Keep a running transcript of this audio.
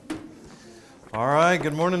All right,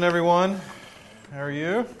 good morning, everyone. How are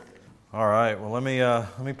you? All right, well, let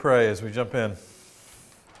me pray as we jump in.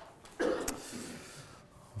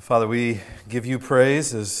 Father, we give you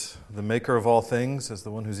praise as the maker of all things, as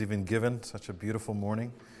the one who's even given such a beautiful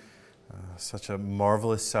morning, such a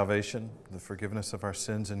marvelous salvation, the forgiveness of our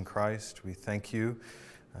sins in Christ. We thank you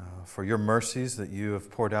for your mercies that you have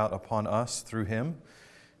poured out upon us through him.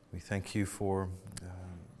 We thank you for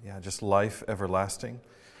just life everlasting,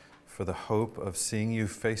 for the hope of seeing you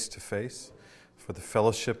face to face, for the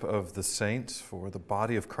fellowship of the saints, for the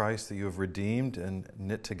body of Christ that you have redeemed and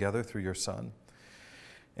knit together through your Son.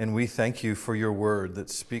 And we thank you for your word that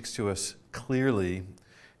speaks to us clearly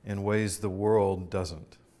in ways the world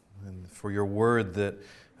doesn't. And for your word that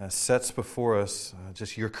sets before us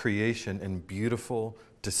just your creation in beautiful,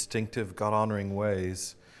 distinctive, God-honoring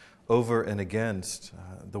ways over and against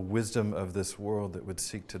the wisdom of this world that would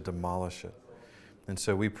seek to demolish it. And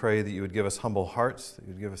so we pray that you would give us humble hearts, that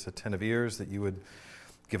you would give us attentive ears, that you would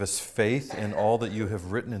give us faith in all that you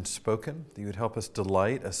have written and spoken, that you would help us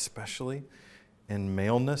delight especially in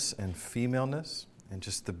maleness and femaleness and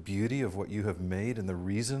just the beauty of what you have made and the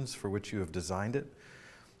reasons for which you have designed it.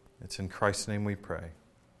 It's in Christ's name we pray.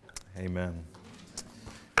 Amen.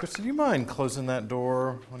 Chris, do you mind closing that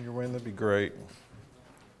door on your way? That'd be great.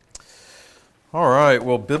 All right,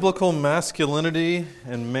 well, biblical masculinity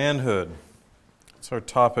and manhood. That's our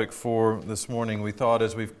topic for this morning. We thought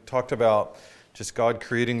as we've talked about just God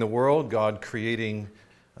creating the world, God creating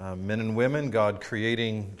men and women, God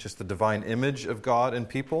creating just the divine image of God and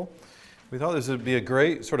people, we thought this would be a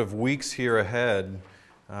great sort of weeks here ahead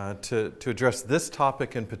to address this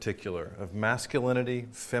topic in particular of masculinity,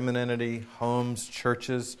 femininity, homes,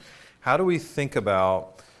 churches. How do we think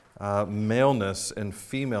about maleness and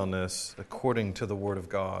femaleness according to the Word of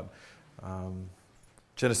God?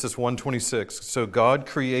 Genesis 1:26, so God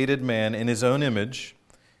created man in his own image.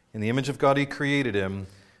 In the image of God he created him.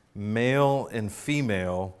 Male and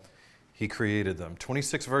female he created them.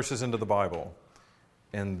 26 verses into the Bible.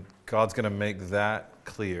 And God's going to make that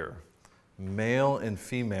clear. Male and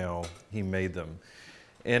female he made them.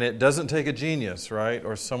 And it doesn't take a genius, right?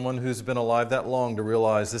 Or someone who's been alive that long to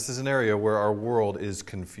realize this is an area where our world is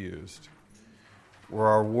confused. Where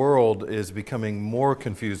our world is becoming more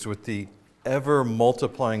confused with the ever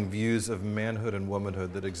multiplying views of manhood and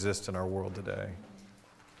womanhood that exist in our world today.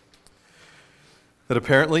 That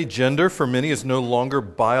apparently gender for many is no longer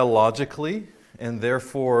biologically and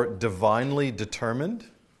therefore divinely determined,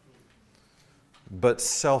 but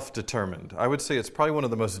self-determined. I would say it's probably one of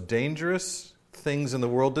the most dangerous things in the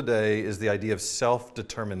world today is the idea of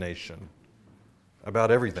self-determination about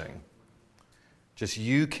everything. Just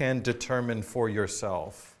you can determine for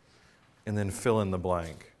yourself and then fill in the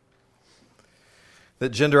blank. That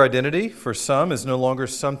gender identity, for some, is no longer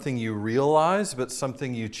something you realize, but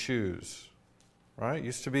something you choose. Right? It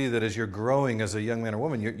used to be that as you're growing as a young man or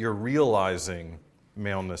woman, you're realizing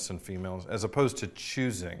maleness and femaleness, as opposed to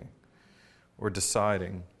choosing or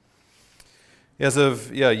deciding. As of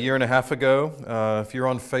a year and a half ago, if you're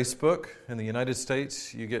on Facebook in the United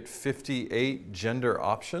States, you get 58 gender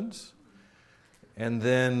options. And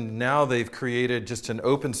then now they've created just an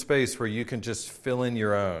open space where you can just fill in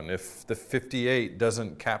your own. If the 58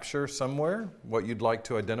 doesn't capture somewhere what you'd like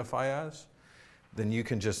to identify as, then you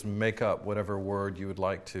can just make up whatever word you would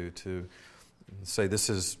like to say, this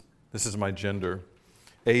is my gender.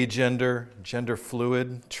 Agender, gender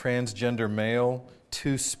fluid, transgender male,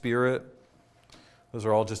 two-spirit. Those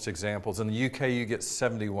are all just examples. In the UK, you get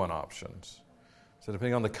 71 options. So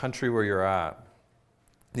depending on the country where you're at,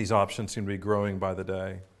 these options seem to be growing by the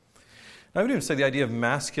day. I would even say the idea of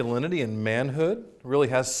masculinity and manhood really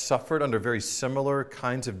has suffered under very similar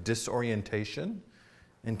kinds of disorientation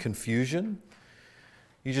and confusion.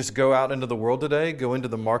 You just go out into the world today, go into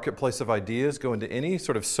the marketplace of ideas, go into any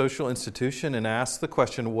sort of social institution and ask the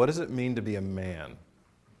question, what does it mean to be a man?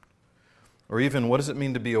 Or even, what does it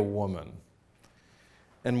mean to be a woman?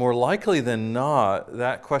 And more likely than not,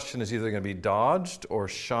 that question is either going to be dodged or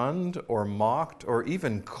shunned or mocked or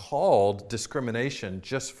even called discrimination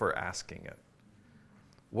just for asking it.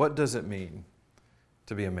 What does it mean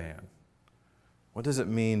to be a man? What does it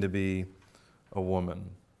mean to be a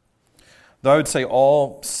woman? Though I would say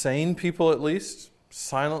all sane people, at least,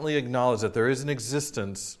 silently acknowledge that there is an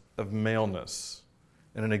existence of maleness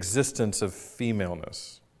and an existence of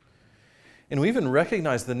femaleness. And we even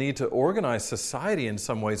recognize the need to organize society in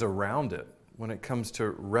some ways around it when it comes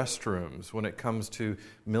to restrooms, when it comes to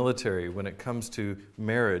military, when it comes to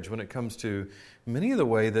marriage, when it comes to many of the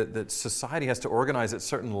way that society has to organize at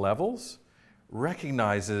certain levels,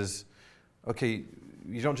 recognizes, okay,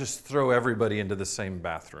 you don't just throw everybody into the same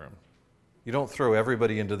bathroom. You don't throw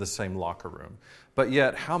everybody into the same locker room. But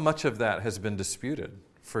yet, how much of that has been disputed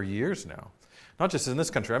for years now? Not just in this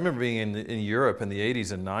country. I remember being in Europe in the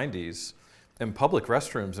 80s and 90s, and public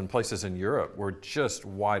restrooms in places in Europe were just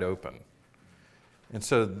wide open. And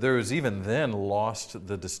so there was even then lost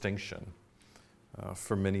the distinction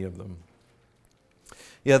for many of them.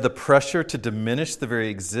 Yeah, the pressure to diminish the very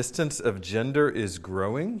existence of gender is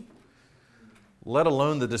growing, let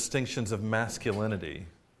alone the distinctions of masculinity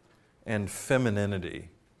and femininity.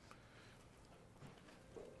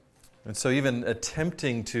 And so even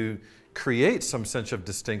attempting to create some sense of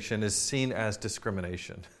distinction is seen as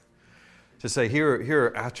discrimination. To say, here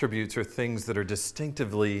are attributes or things that are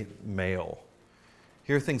distinctively male.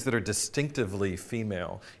 Here are things that are distinctively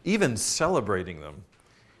female. Even celebrating them.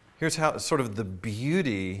 Here's how sort of the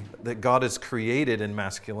beauty that God has created in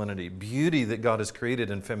masculinity, beauty that God has created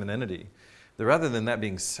in femininity. That rather than that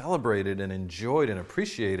being celebrated and enjoyed and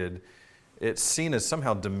appreciated, it's seen as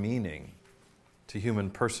somehow demeaning to human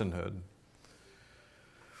personhood.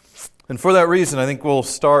 And for that reason, I think we'll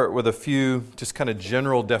start with a few just kind of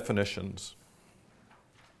general definitions.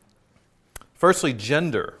 Firstly,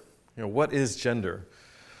 gender. What is gender?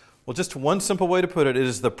 Well, just one simple way to put it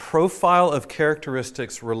is the profile of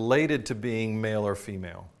characteristics related to being male or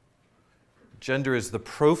female. Gender is the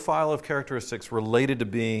profile of characteristics related to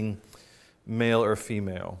being male or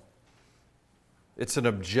female. It's an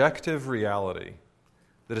objective reality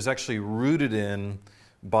that is actually rooted in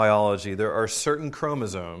biology. There are certain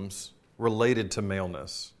chromosomes related to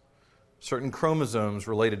maleness, certain chromosomes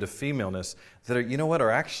related to femaleness that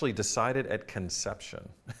are actually decided at conception.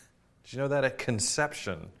 Did you know that? At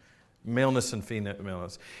conception, maleness and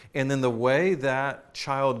femaleness. And then the way that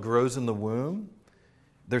child grows in the womb,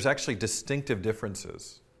 there's actually distinctive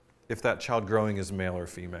differences if that child growing is male or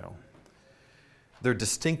female. There are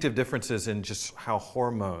distinctive differences in just how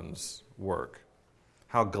hormones work,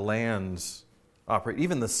 how glands operate,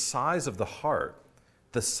 even the size of the heart,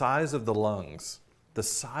 the size of the lungs, the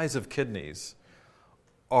size of kidneys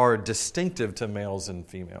are distinctive to males and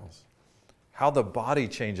females. How the body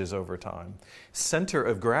changes over time. Center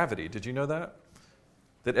of gravity, did you know that?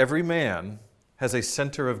 That every man has a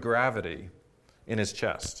center of gravity in his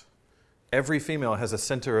chest. Every female has a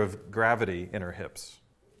center of gravity in her hips,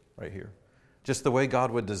 right here. Just the way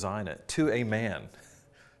God would design it, to a man,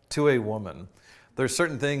 to a woman. There's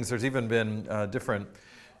certain things, there's even been different,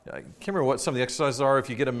 I can't remember what some of the exercises are. If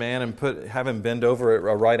you get a man and have him bend over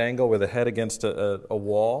at a right angle with a head against a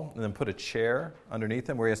wall, and then put a chair underneath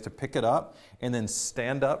him where he has to pick it up and then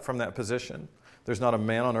stand up from that position, there's not a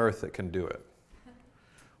man on earth that can do it.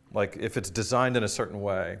 Like if it's designed in a certain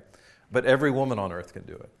way. But every woman on earth can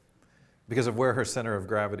do it because of where her center of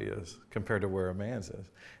gravity is compared to where a man's is.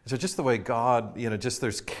 And so just the way God,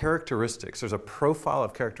 there's characteristics, there's a profile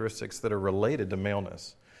of characteristics that are related to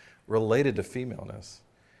maleness, related to femaleness,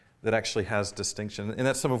 that actually has distinction. And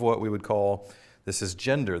that's some of what we would call, this is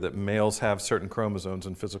gender, that males have certain chromosomes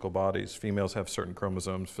and physical bodies, females have certain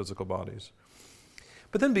chromosomes, physical bodies.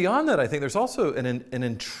 But then beyond that, I think there's also an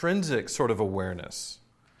intrinsic sort of awareness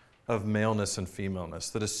of maleness and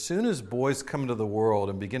femaleness, that as soon as boys come into the world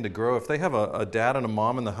and begin to grow, if they have a dad and a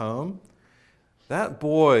mom in the home, that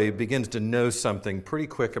boy begins to know something pretty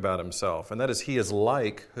quick about himself, and that is he is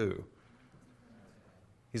like who?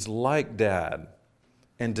 He's like dad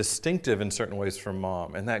and distinctive in certain ways from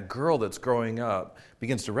mom. And that girl that's growing up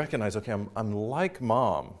begins to recognize, okay, I'm like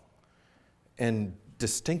mom and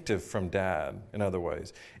distinctive from dad in other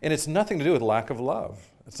ways. And it's nothing to do with lack of love.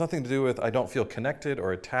 It's nothing to do with I don't feel connected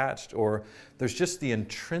or attached, or there's just the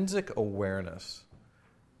intrinsic awareness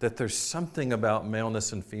that there's something about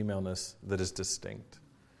maleness and femaleness that is distinct.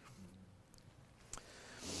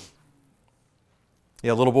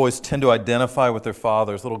 Yeah, little boys tend to identify with their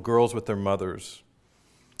fathers, little girls with their mothers.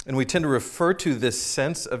 And we tend to refer to this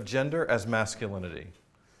sense of gender as masculinity,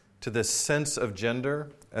 to this sense of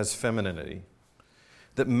gender as femininity.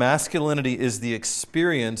 That masculinity is the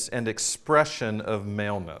experience and expression of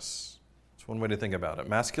maleness. That's one way to think about it.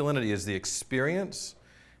 Masculinity is the experience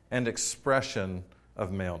and expression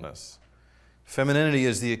of maleness. Femininity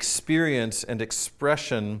is the experience and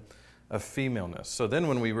expression of femaleness. So then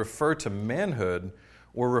when we refer to manhood,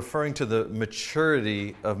 we're referring to the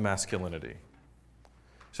maturity of masculinity.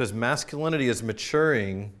 So as masculinity is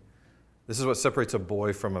maturing, this is what separates a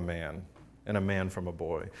boy from a man and a man from a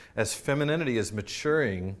boy. As femininity is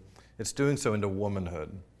maturing, it's doing so into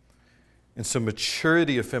womanhood. And so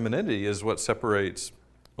maturity of femininity is what separates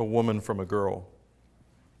a woman from a girl.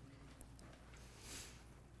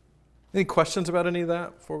 Any questions about any of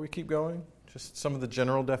that before we keep going? Just some of the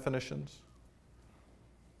general definitions.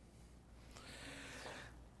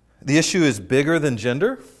 The issue is bigger than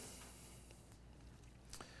gender.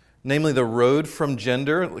 Namely, the road from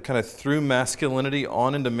gender, kind of through masculinity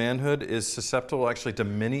on into manhood, is susceptible actually to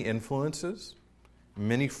many influences,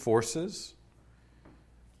 many forces,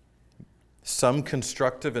 some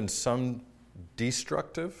constructive and some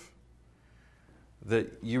destructive.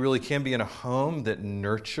 That you really can be in a home that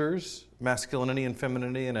nurtures masculinity and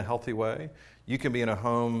femininity in a healthy way. You can be in a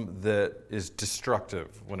home that is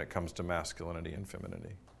destructive when it comes to masculinity and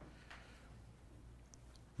femininity.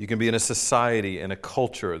 You can be in a society and a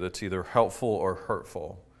culture that's either helpful or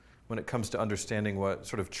hurtful when it comes to understanding what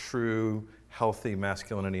sort of true, healthy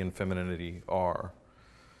masculinity and femininity are.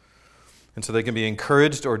 And so they can be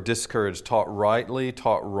encouraged or discouraged, taught rightly,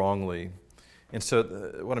 taught wrongly. And so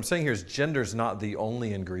what I'm saying here is gender's not the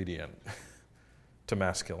only ingredient to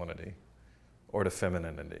masculinity or to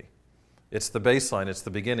femininity. It's the baseline, it's the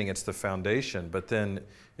beginning, it's the foundation, but then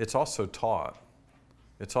it's also taught.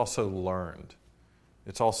 It's also learned.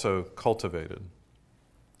 It's also cultivated.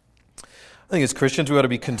 I think as Christians we ought to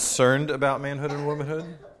be concerned about manhood and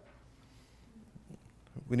womanhood.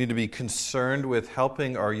 We need to be concerned with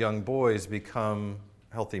helping our young boys become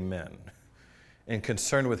healthy men and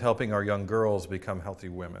concerned with helping our young girls become healthy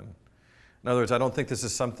women. In other words, I don't think this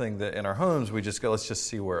is something that in our homes we just go, let's just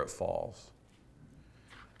see where it falls.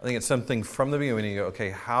 I think it's something from the beginning we need to go, okay,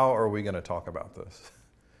 how are we going to talk about this?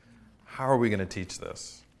 How are we going to teach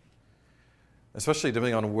this? Especially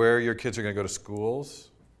depending on where your kids are going to go to schools,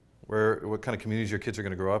 what kind of communities your kids are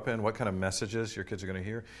going to grow up in, what kind of messages your kids are going to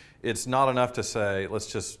hear. It's not enough to say, let's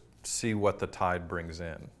just see what the tide brings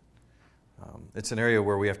in. It's an area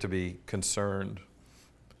where we have to be concerned.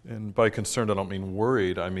 And by concerned, I don't mean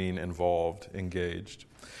worried, I mean involved, engaged.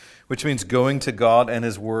 Which means going to God and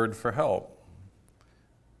His Word for help.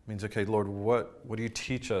 It means, okay, Lord, what do you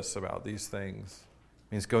teach us about these things?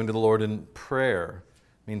 It means going to the Lord in prayer.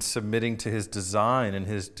 It means submitting to His design and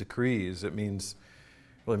His decrees. It means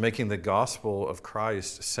really making the gospel of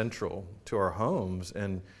Christ central to our homes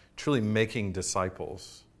and truly making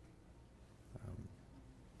disciples.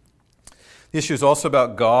 The issue is also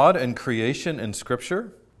about God and creation and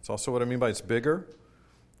Scripture. It's also what I mean by it's bigger.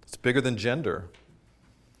 It's bigger than gender.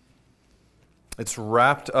 It's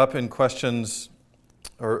wrapped up in questions,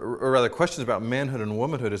 or rather questions about manhood and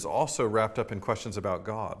womanhood is also wrapped up in questions about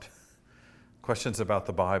God. Questions about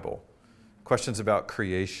the Bible, questions about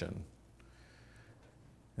creation.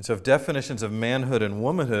 And so if definitions of manhood and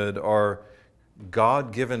womanhood are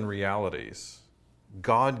God-given realities,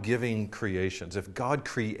 God-giving creations, if God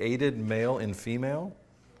created male and female,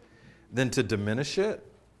 then to diminish it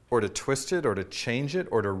or to twist it or to change it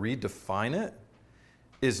or to redefine it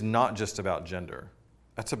is not just about gender.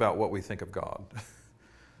 That's about what we think of God.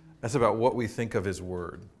 That's about what we think of His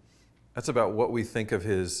Word. That's about what we think of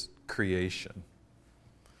His creation.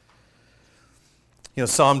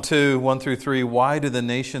 Psalm 2, 1-3, why do the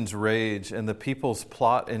nations rage and the peoples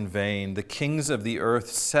plot in vain? The kings of the earth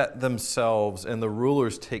set themselves and the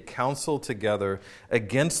rulers take counsel together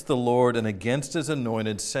against the Lord and against His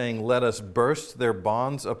anointed, saying, let us burst their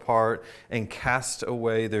bonds apart and cast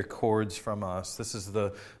away their cords from us. This is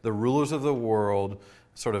the rulers of the world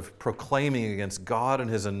sort of proclaiming against God and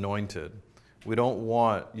His anointed. We don't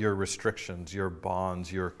want your restrictions, your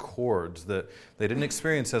bonds, your cords that they didn't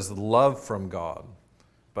experience as love from God,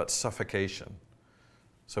 but suffocation.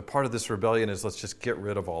 So part of this rebellion is let's just get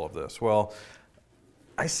rid of all of this. Well,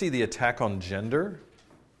 I see the attack on gender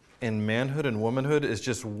and manhood and womanhood is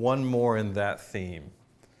just one more in that theme.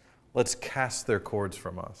 Let's cast their cords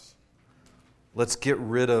from us. Let's get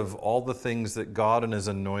rid of all the things that God and His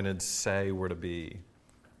anointed say we're to be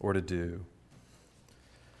or to do.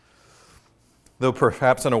 Though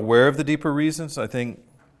perhaps unaware of the deeper reasons, I think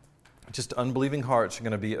just unbelieving hearts are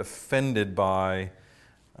going to be offended by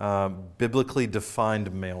biblically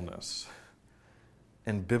defined maleness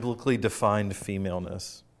and biblically defined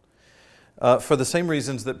femaleness. For the same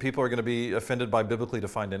reasons that people are going to be offended by biblically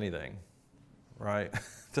defined anything, right?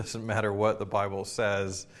 Doesn't matter what the Bible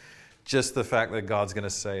says, just the fact that God's going to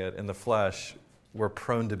say it in the flesh, we're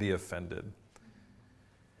prone to be offended.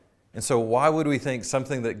 And so why would we think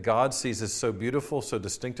something that God sees as so beautiful, so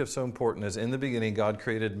distinctive, so important as in the beginning God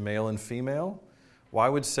created male and female? Why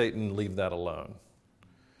would Satan leave that alone?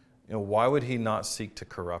 Why would he not seek to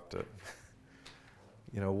corrupt it?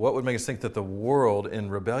 What would make us think that the world in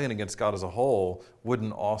rebellion against God as a whole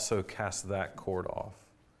wouldn't also cast that cord off?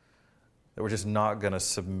 That we're just not going to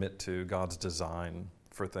submit to God's design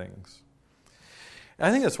for things. And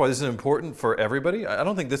I think that's why this is important for everybody. I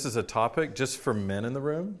don't think this is a topic just for men in the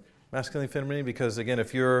room, masculinity and femininity, because again,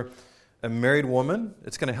 if you're a married woman,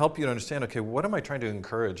 it's going to help you to understand, okay, what am I trying to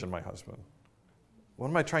encourage in my husband? What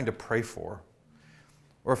am I trying to pray for?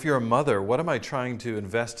 Or if you're a mother, what am I trying to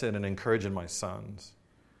invest in and encourage in my sons?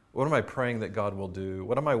 What am I praying that God will do?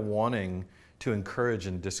 What am I wanting to encourage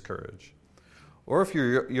and discourage? Or if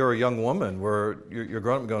you're a young woman where you're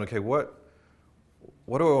growing up going, okay, what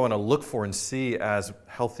do I want to look for and see as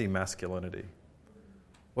healthy masculinity?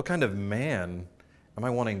 What kind of man am I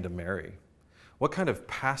wanting to marry? What kind of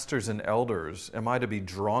pastors and elders am I to be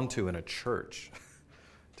drawn to in a church?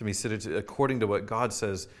 To be seated according to what God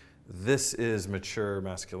says, this is mature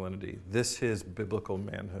masculinity. This is biblical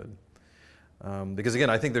manhood. Because again,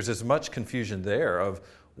 I think there's as much confusion there of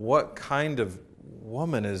what kind of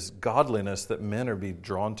woman is godliness that men are being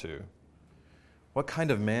drawn to. What kind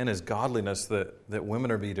of man is godliness that women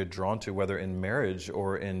are being drawn to, whether in marriage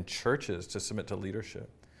or in churches to submit to leadership?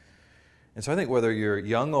 And so I think whether you're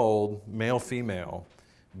young, old, male, female,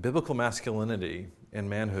 biblical masculinity and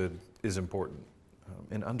manhood is important.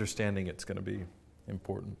 And understanding it's going to be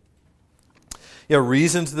important. Yeah,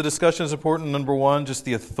 reasons the discussion is important. Number one, just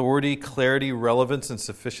the authority, clarity, relevance, and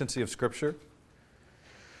sufficiency of Scripture.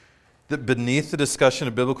 That beneath the discussion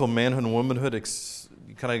of biblical manhood and womanhood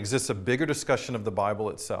kind of exists a bigger discussion of the Bible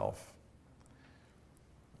itself.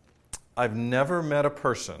 I've never met a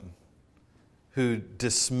person who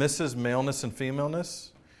dismisses maleness and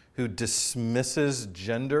femaleness, who dismisses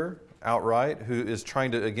gender outright, who is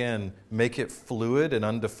trying to, again, make it fluid and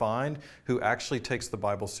undefined, who actually takes the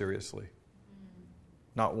Bible seriously.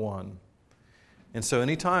 Not one. And so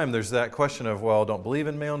anytime there's that question of, well, don't believe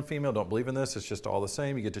in male and female, don't believe in this, it's just all the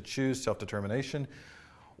same, you get to choose self-determination.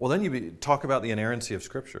 Well, then you talk about the inerrancy of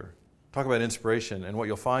Scripture. Talk about inspiration, and what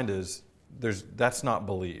you'll find is that's not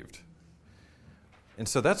believed. And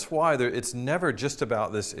so that's why it's never just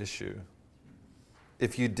about this issue.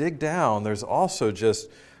 If you dig down, there's also just,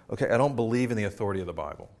 okay, I don't believe in the authority of the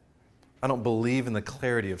Bible. I don't believe in the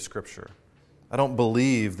clarity of Scripture. I don't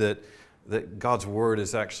believe that God's Word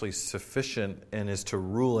is actually sufficient and is to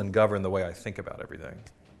rule and govern the way I think about everything.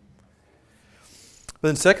 But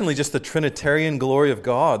then secondly, just the Trinitarian glory of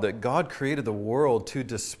God, that God created the world to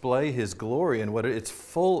display His glory, and it's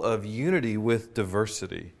full of unity with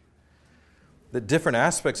diversity. That different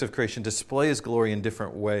aspects of creation display His glory in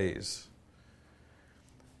different ways.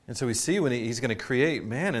 And so we see when He's going to create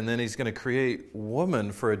man, and then He's going to create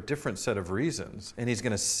woman for a different set of reasons. And He's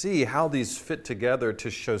going to see how these fit together to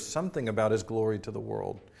show something about His glory to the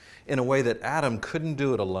world in a way that Adam couldn't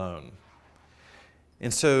do it alone.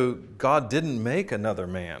 And so God didn't make another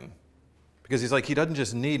man because He's like, He doesn't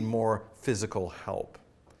just need more physical help.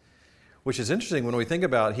 Which is interesting when we think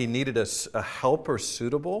about He needed a helper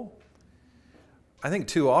suitable. I think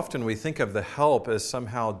too often we think of the help as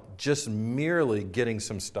somehow just merely getting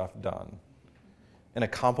some stuff done and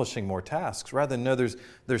accomplishing more tasks. Rather than, no,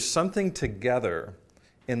 there's something together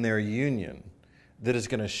in their union that is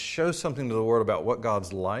going to show something to the world about what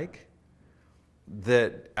God's like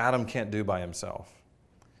that Adam can't do by himself.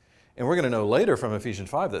 And we're going to know later from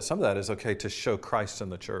Ephesians 5 that some of that is okay to show Christ in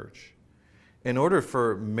the church. In order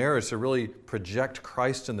for marriage to really project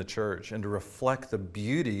Christ in the church and to reflect the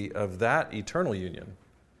beauty of that eternal union,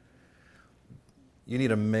 you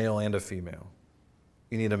need a male and a female.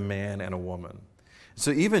 You need a man and a woman.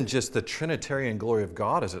 So even just the Trinitarian glory of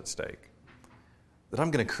God is at stake. That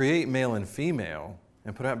I'm going to create male and female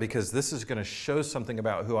and put out because this is going to show something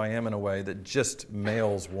about who I am in a way that just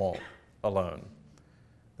males won't alone.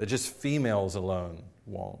 That just females alone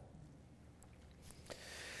won't.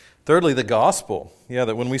 Thirdly, the gospel. Yeah,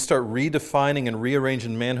 that when we start redefining and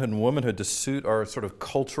rearranging manhood and womanhood to suit our sort of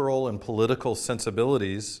cultural and political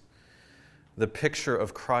sensibilities, the picture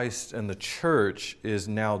of Christ and the church is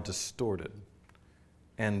now distorted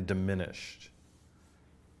and diminished.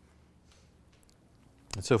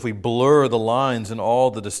 And so if we blur the lines and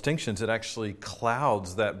all the distinctions, it actually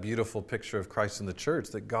clouds that beautiful picture of Christ and the church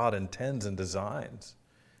that God intends and designs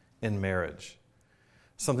in marriage.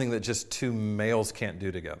 Something that just two males can't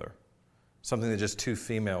do together. Something that just two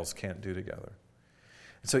females can't do together.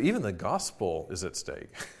 And so even the gospel is at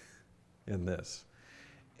stake in this.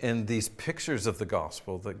 In these pictures of the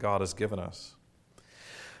gospel that God has given us.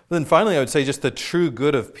 But then finally, I would say just the true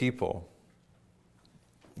good of people.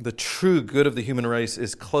 The true good of the human race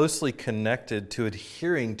is closely connected to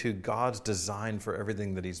adhering to God's design for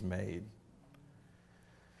everything that He's made.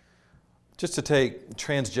 Just to take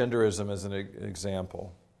transgenderism as an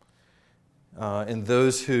example, and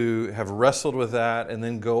those who have wrestled with that and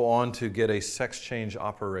then go on to get a sex change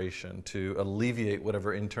operation to alleviate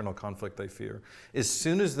whatever internal conflict they fear. As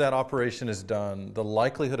soon as that operation is done, the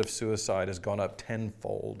likelihood of suicide has gone up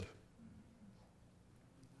tenfold.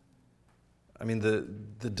 I mean,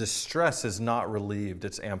 the distress is not relieved,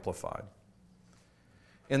 it's amplified.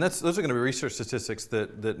 And those are going to be research statistics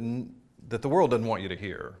that the world doesn't want you to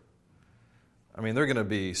hear. I mean, they're going to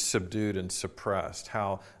be subdued and suppressed.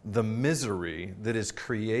 How the misery that is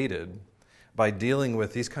created by dealing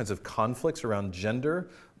with these kinds of conflicts around gender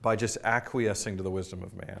by just acquiescing to the wisdom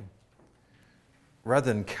of man.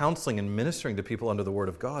 Rather than counseling and ministering to people under the Word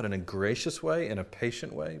of God in a gracious way, in a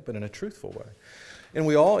patient way, but in a truthful way. And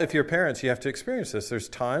we all, if you're parents, you have to experience this. There's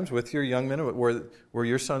times with your young men where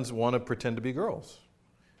your sons want to pretend to be girls.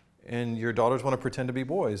 And your daughters want to pretend to be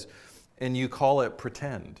boys. And you call it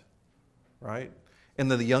pretend, right?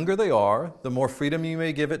 And the younger they are, the more freedom you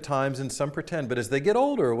may give at times in some pretend. But as they get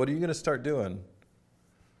older, what are you going to start doing?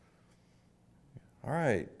 All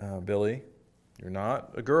right, Billy, you're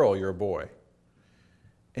not a girl, you're a boy.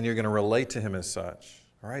 And you're going to relate to him as such.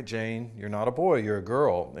 All right, Jane, you're not a boy, you're a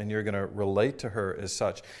girl, and you're going to relate to her as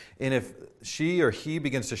such. And if she or he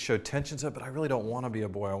begins to show tensions of, but I really don't want to be a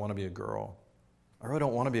boy, I want to be a girl. I really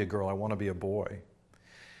don't want to be a girl, I want to be a boy.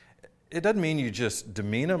 It doesn't mean you just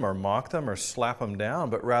demean them or mock them or slap them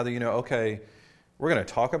down, but rather, okay, we're going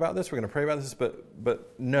to talk about this, we're going to pray about this,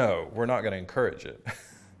 but no, we're not going to encourage it.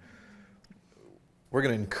 We're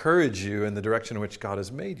going to encourage you in the direction in which God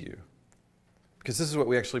has made you. Because this is what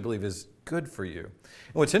we actually believe is good for you.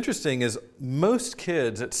 And what's interesting is most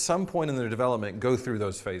kids at some point in their development go through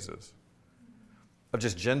those phases of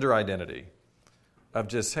just gender identity, of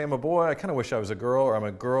just, hey, I'm a boy, I kind of wish I was a girl, or I'm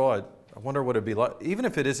a girl, I wonder what it'd be like. Even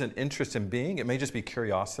if it isn't interest in being, it may just be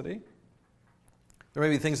curiosity. There may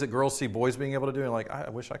be things that girls see boys being able to do, and like, I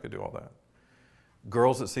wish I could do all that.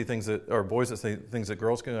 Girls that see things or boys that see things that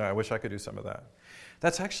girls can do, I wish I could do some of that.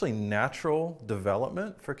 That's actually natural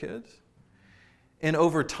development for kids. And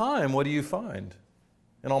over time, what do you find?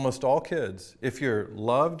 In almost all kids, if you're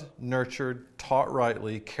loved, nurtured, taught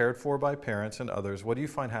rightly, cared for by parents and others, what do you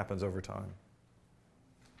find happens over time?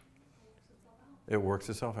 It works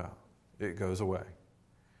itself out. It goes away.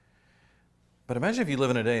 But imagine if you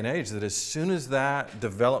live in a day and age that as soon as that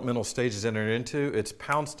developmental stage is entered into, it's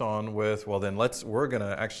pounced on with, well then we're going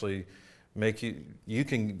to actually make you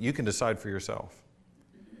can decide for yourself.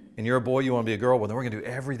 And you're a boy, you want to be a girl, well then we're going to do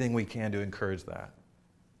everything we can to encourage that.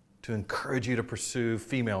 To encourage you to pursue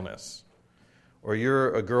femaleness. Or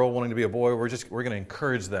you're a girl wanting to be a boy, we're going to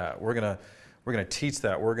encourage that. We're going to teach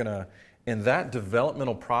that. And that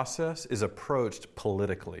developmental process is approached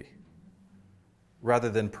politically rather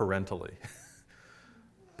than parentally.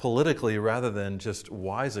 Politically rather than just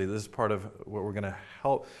wisely. This is part of what we're going to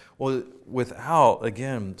help. Well, without,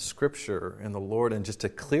 again, Scripture and the Lord and just a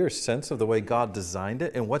clear sense of the way God designed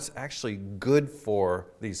it and what's actually good for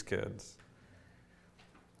these kids,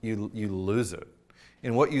 you lose it.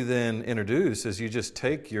 And what you then introduce is you just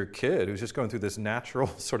take your kid who's just going through this natural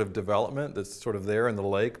sort of development that's sort of there in the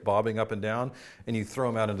lake, bobbing up and down, and you throw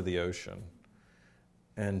them out into the ocean.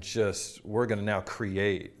 And we're going to now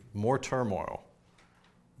create more turmoil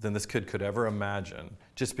than this kid could ever imagine,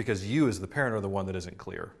 just because you as the parent are the one that isn't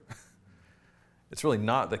clear. It's really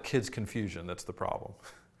not the kid's confusion that's the problem.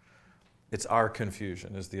 It's our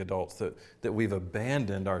confusion as the adults that we've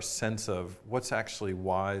abandoned our sense of what's actually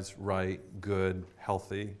wise, right, good,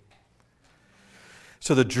 healthy.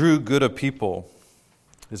 So the true good of people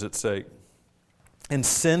is at stake. And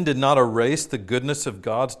sin did not erase the goodness of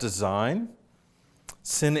God's design.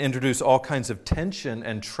 Sin introduced all kinds of tension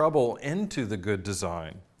and trouble into the good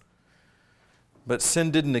design. But sin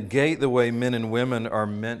didn't negate the way men and women are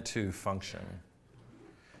meant to function.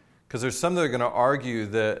 Because there's some that are going to argue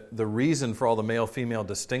that the reason for all the male-female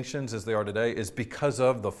distinctions as they are today is because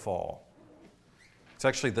of the fall. It's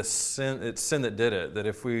actually it's sin that did it. That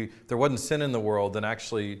if there wasn't sin in the world, then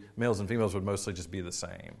actually males and females would mostly just be the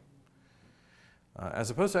same. As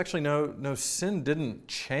opposed to actually, no, sin didn't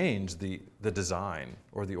change the design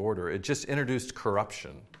or the order. It just introduced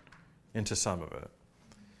corruption into some of it.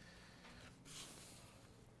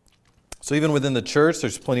 So even within the church,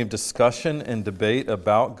 there's plenty of discussion and debate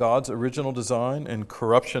about God's original design and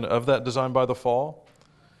corruption of that design by the fall.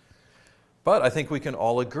 But I think we can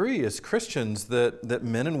all agree as Christians that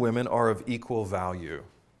men and women are of equal value.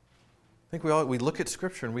 I think we look at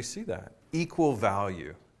Scripture and we see that. Equal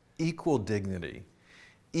value, equal dignity,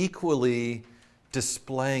 equally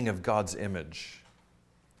displaying of God's image.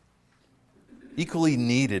 Equally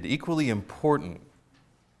needed, equally important.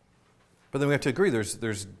 But then we have to agree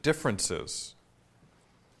there's differences.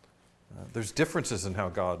 There's differences in how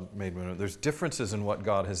God made women. There's differences in what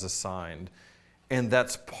God has assigned. And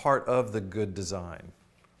that's part of the good design.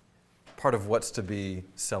 Part of what's to be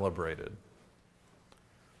celebrated.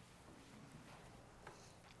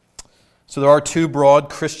 So there are two broad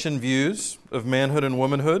Christian views of manhood and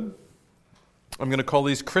womanhood. I'm going to call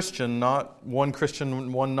these Christian, not one Christian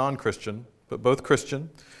and one non-Christian, but both Christian.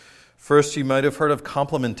 First, you might have heard of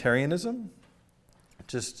complementarianism.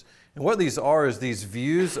 And what these are is these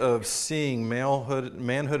views of seeing manhood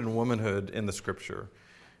and womanhood in the Scripture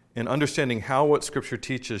and understanding how what Scripture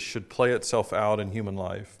teaches should play itself out in human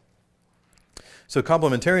life. So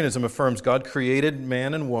complementarianism affirms God created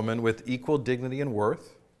man and woman with equal dignity and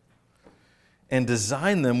worth and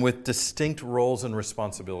designed them with distinct roles and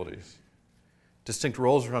responsibilities. Distinct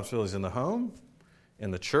roles and responsibilities in the home,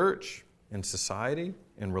 in the church, in society,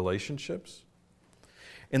 in relationships.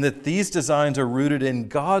 And that these designs are rooted in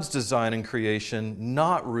God's design and creation,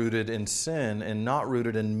 not rooted in sin and not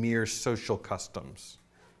rooted in mere social customs.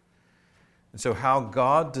 And so how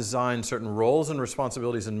God designed certain roles and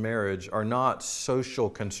responsibilities in marriage are not social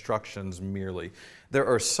constructions merely. There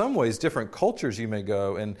are some ways, different cultures you may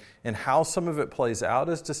go, and how some of it plays out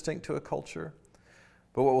is distinct to a culture.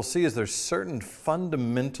 But what we'll see is there's certain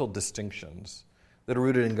fundamental distinctions that are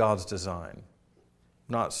rooted in God's design,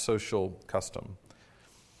 not social custom.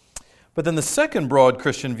 But then the second broad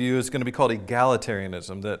Christian view is going to be called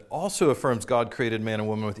egalitarianism, that also affirms God created man and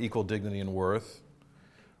woman with equal dignity and worth,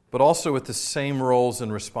 but also with the same roles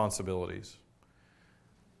and responsibilities.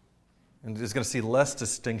 And is going to see less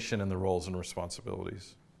distinction in the roles and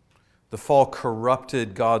responsibilities. The fall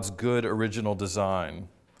corrupted God's good original design.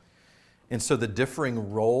 And so the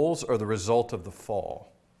differing roles are the result of the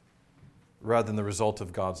fall, rather than the result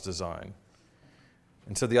of God's design.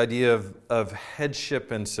 And so the idea of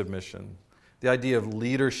headship and submission, the idea of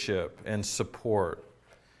leadership and support,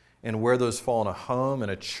 and where those fall in a home, in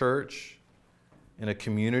a church, in a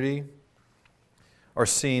community, are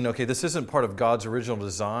seen, okay, this isn't part of God's original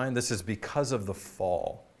design. This is because of the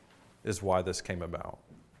fall, is why this came about.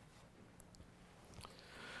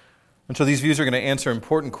 And so these views are going to answer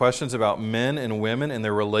important questions about men and women and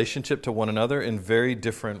their relationship to one another in very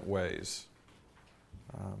different ways.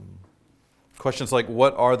 Questions like,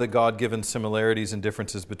 what are the God-given similarities and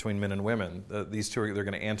differences between men and women? These two, they're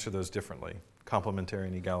going to answer those differently, complementarian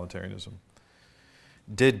and egalitarianism.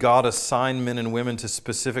 Did God assign men and women to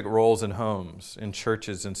specific roles in homes, in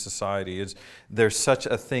churches, in society? Is there such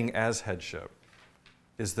a thing as headship?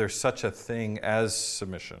 Is there such a thing as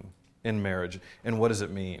submission in marriage? And what does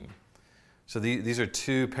it mean? So these are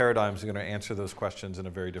two paradigms that are going to answer those questions in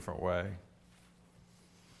a very different way.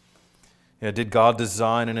 Did God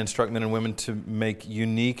design and instruct men and women to make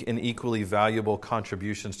unique and equally valuable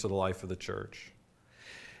contributions to the life of the church?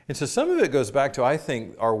 And so some of it goes back to, I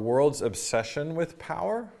think, our world's obsession with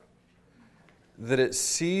power, that it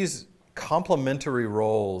sees complementary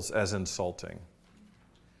roles as insulting.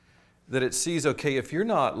 That it sees, okay, if you're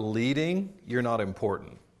not leading, you're not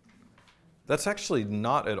important. That's actually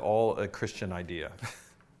not at all a Christian idea.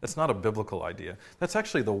 That's not a biblical idea. That's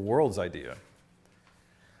actually the world's idea.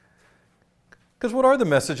 Because what are the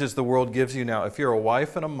messages the world gives you now? If you're a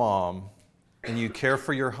wife and a mom and you care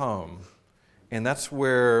for your home, and that's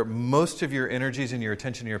where most of your energies and your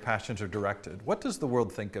attention and your passions are directed, what does the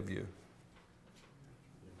world think of you?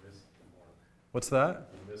 You missed the mark. What's that?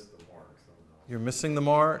 You missed the mark somehow. You're missing the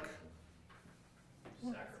mark.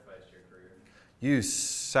 You sacrificed your career. You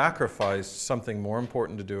sacrificed something more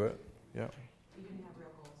important to do it. Yeah. You didn't have real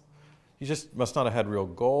goals. You just must not have had real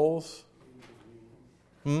goals.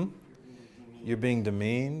 You're being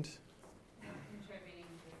demeaned. Not contributing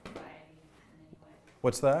to society in any way.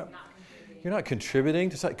 What's that? Not contributing. You're not contributing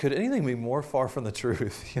to society. Could anything be more far from the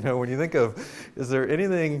truth? You know, when you think of, is there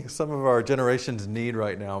anything some of our generations need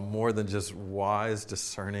right now more than just wise,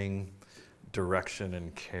 discerning direction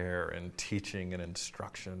and care and teaching and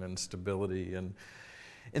instruction and stability? And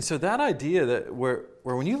so that idea that where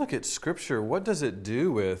when you look at Scripture, what does it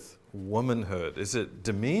do with womanhood? Is it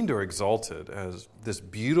demeaned or exalted as this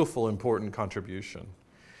beautiful, important contribution?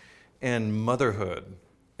 And motherhood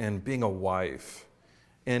and being a wife.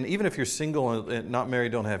 And even if you're single and not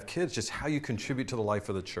married, don't have kids, just how you contribute to the life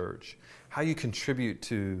of the church, how you contribute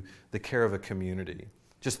to the care of a community,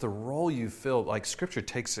 just the role you fill. Like Scripture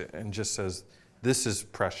takes it and just says, this is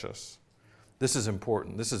precious. This is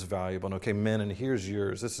important. This is valuable. And okay, men, and here's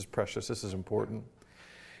yours. This is precious. This is important.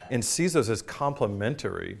 And sees those as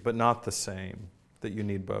complementary, but not the same, that you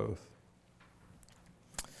need both.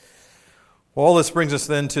 Well, all this brings us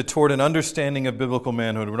then toward an understanding of biblical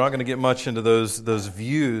manhood. We're not going to get much into those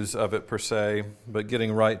views of it per se, but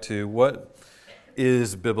getting right to what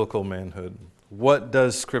is biblical manhood? What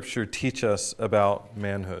does Scripture teach us about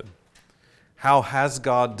manhood? How has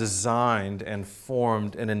God designed and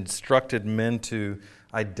formed and instructed men to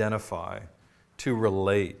identify, to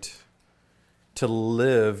relate, to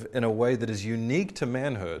live in a way that is unique to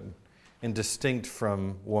manhood and distinct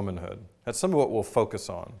from womanhood? That's some of what we'll focus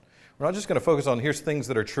on. We're not just going to focus on here's things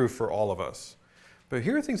that are true for all of us, but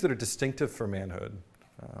here are things that are distinctive for manhood.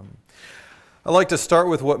 I like to start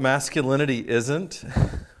with what masculinity isn't,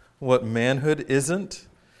 what manhood isn't.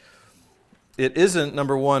 It isn't,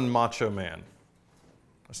 number one, macho man.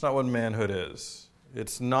 That's not what manhood is.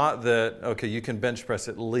 It's not that, okay, you can bench press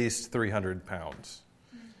at least 300 pounds.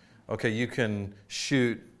 Okay, you can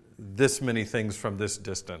shoot this many things from this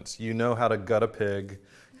distance. You know how to gut a pig.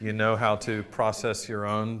 You know how to process your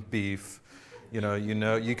own beef. You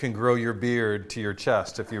know you can grow your beard to your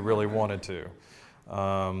chest if you really wanted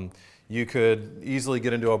to. You could easily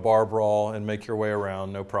get into a bar brawl and make your way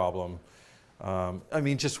around, no problem.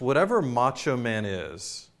 Just whatever macho man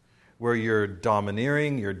is, where you're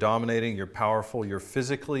domineering, you're dominating, you're powerful, you're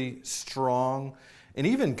physically strong, and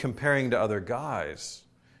even comparing to other guys,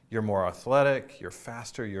 you're more athletic, you're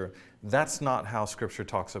faster, that's not how Scripture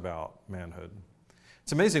talks about manhood.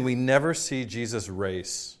 It's amazing, we never see Jesus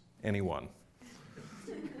race anyone.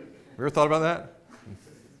 You ever thought about that?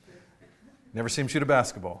 Never see him shoot a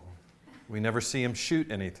basketball. We never see him shoot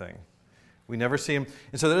anything. We never see him.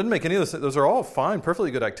 And so that doesn't make any of this. Those are all fine,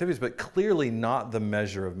 perfectly good activities, but clearly not the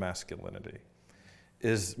measure of masculinity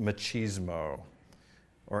is machismo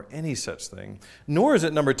or any such thing. Nor is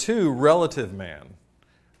it, number two, relative man,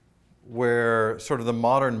 where sort of the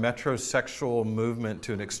modern metrosexual movement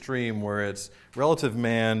to an extreme where it's relative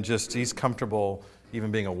man, just he's comfortable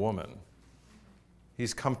even being a woman.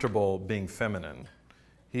 He's comfortable being feminine.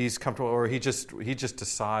 He's comfortable, or he just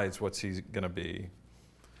decides what's he's going to be.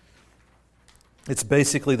 It's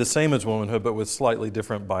basically the same as womanhood, but with slightly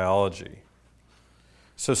different biology.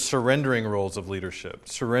 So surrendering roles of leadership,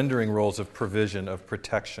 surrendering roles of provision, of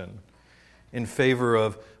protection, in favor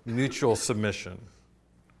of mutual submission,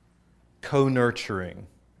 co-nurturing.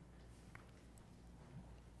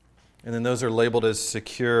 And then those are labeled as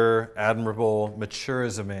secure, admirable, mature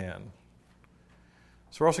as a man.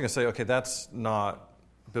 So we're also going to say, okay, that's not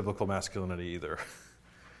biblical masculinity either.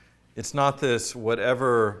 It's not this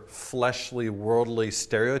whatever fleshly, worldly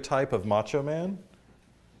stereotype of macho man,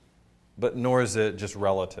 but nor is it just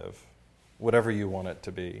relative, whatever you want it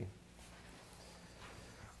to be.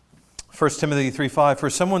 1 Timothy 3:5, for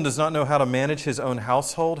someone does not know how to manage his own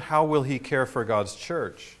household, how will he care for God's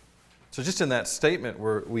church? So just in that statement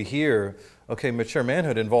where we hear, okay, mature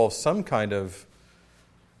manhood involves some kind of,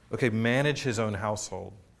 okay, manage his own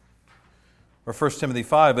household. Or 1 Timothy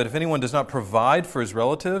 5, but if anyone does not provide for his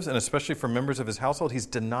relatives, and especially for members of his household, he's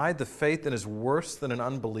denied the faith and is worse than an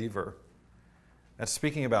unbeliever. That's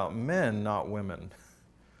speaking about men, not women.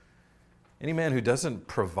 Any man who doesn't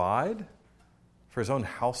provide for his own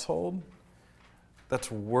household,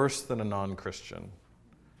 that's worse than a non-Christian.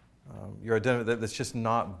 That's just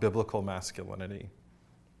not biblical masculinity.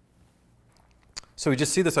 So we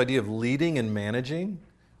just see this idea of leading and managing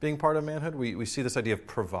being part of manhood. We see this idea of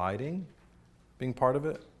providing being part of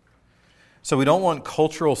it. So we don't want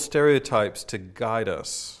cultural stereotypes to guide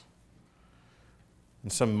us in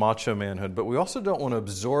some macho manhood, but we also don't want to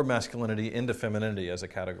absorb masculinity into femininity as a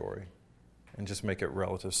category and just make it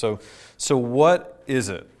relative. So what is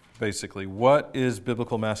it, basically? What is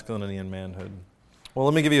biblical masculinity and manhood? Well,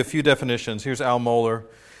 let me give you a few definitions. Here's Al Mohler.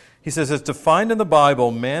 He says, as defined in the Bible,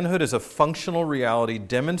 manhood is a functional reality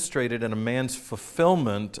demonstrated in a man's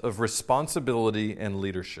fulfillment of responsibility and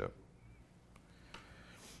leadership.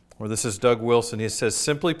 Or this is Doug Wilson. He says,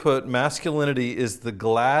 simply put, masculinity is the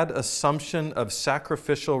glad assumption of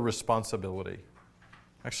sacrificial responsibility.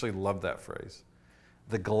 I actually love that phrase.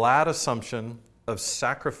 The glad assumption of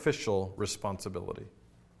sacrificial responsibility.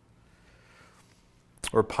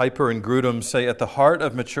 Or Piper and Grudem say, at the heart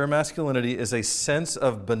of mature masculinity is a sense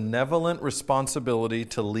of benevolent responsibility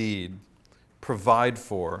to lead, provide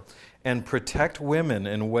for, and protect women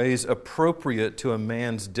in ways appropriate to a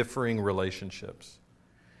man's differing relationships.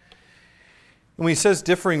 When he says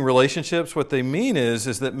differing relationships, what they mean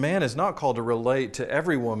is that man is not called to relate to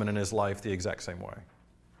every woman in his life the exact same way.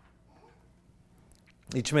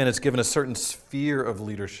 Each man is given a certain sphere of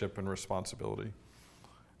leadership and responsibility.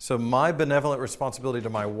 So my benevolent responsibility to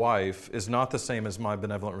my wife is not the same as my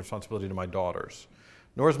benevolent responsibility to my daughters.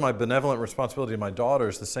 Nor is my benevolent responsibility to my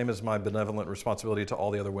daughters the same as my benevolent responsibility to all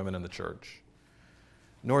the other women in the church.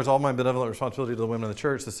 Nor is all my benevolent responsibility to the women in the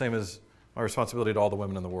church the same as my responsibility to all the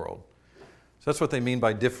women in the world. So that's what they mean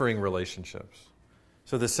by differing relationships.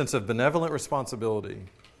 So this sense of benevolent responsibility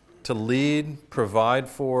to lead, provide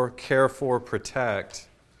for, care for, protect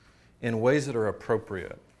in ways that are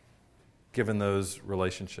appropriate given those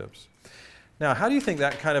relationships. Now, how do you think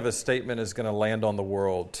that kind of a statement is going to land on the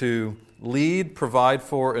world? To lead, provide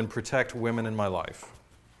for, and protect women in my life?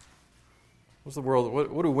 What's the world?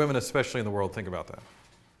 What do women, especially in the world, think about that?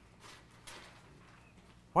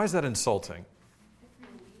 Why is that insulting? It's the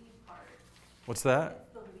lead part. What's that?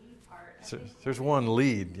 It's the lead part. I So, think there's one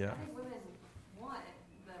lead, yeah. I think women want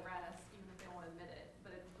the rest, even if they don't want to admit it,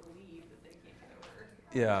 but it's the lead that they can't get over.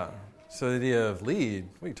 Yeah. So the idea of lead,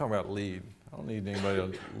 what are you talking about lead? I don't need anybody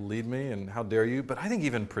to lead me, and how dare you? But I think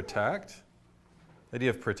even protect, the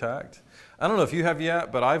idea of protect. I don't know if you have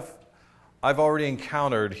yet, but I've already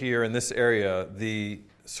encountered here in this area the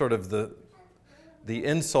sort of the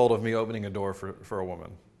insult of me opening a door for a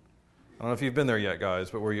woman. I don't know if you've been there yet,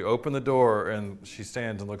 guys, but where you open the door and she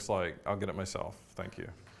stands and looks like, I'll get it myself, thank you.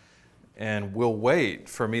 And will wait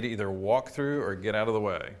for me to either walk through or get out of the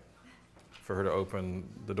way for her to open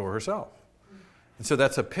the door herself. And so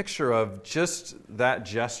that's a picture of just that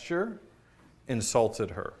gesture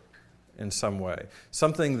insulted her in some way.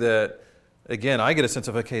 Something that, again, I get a sense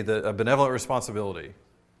of, a benevolent responsibility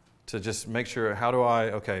to just make sure, how do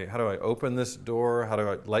I open this door? How do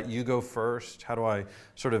I let you go first? How do I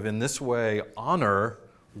sort of in this way honor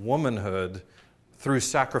womanhood through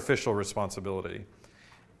sacrificial responsibility?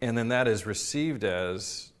 And then that is received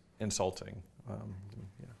as insulting. And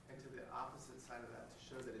to the opposite side of that, to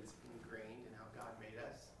show that it's ingrained in how God made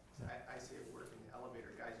us. I see it work in the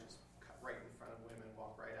elevator. Guys just cut right in front of women,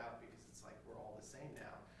 walk right out because it's like we're all the same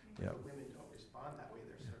now. Yeah. But women don't respond that way.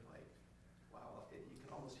 They're sort of like, wow, you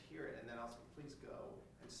can almost hear it, and then I'll say, please go.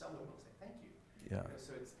 And some women will say, thank you. Yeah.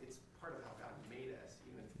 So it's part of how God made us,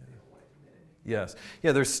 even if they don't want to admit it. Yes.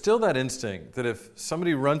 Yeah, there's still that instinct that if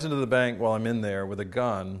somebody runs into the bank while I'm in there with a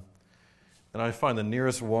gun, and I find the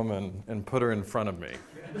nearest woman and put her in front of me,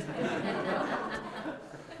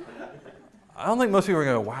 I don't think most people are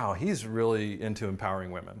going to go, wow, he's really into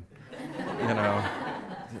empowering women.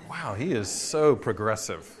 Wow, he is so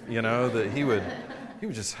progressive, that he would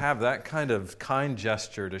just have that kind of kind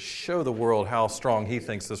gesture to show the world how strong he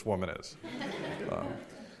thinks this woman is.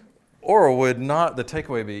 Or would not the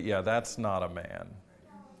takeaway be, yeah, that's not a man.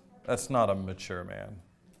 That's not a mature man.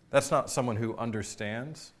 That's not someone who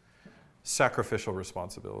understands sacrificial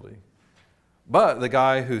responsibility. But the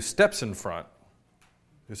guy who steps in front,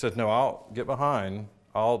 who says, no, I'll get behind,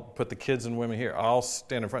 I'll put the kids and women here, I'll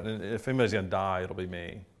stand in front, and if anybody's going to die, it'll be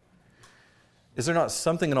me. Is there not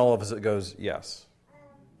something in all of us that goes, yes,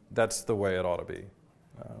 that's the way it ought to be?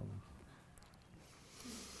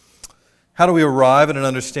 How do we arrive at an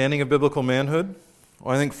understanding of biblical manhood?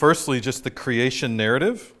 Well, I think firstly, just the creation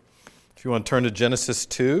narrative. If you want to turn to Genesis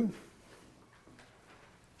 2.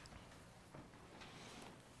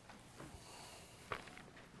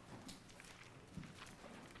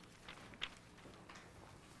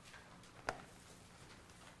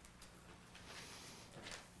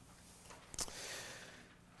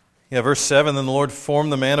 Yeah, verse 7, then the Lord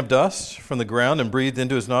formed the man of dust from the ground and breathed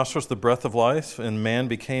into his nostrils the breath of life, and man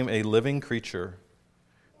became a living creature.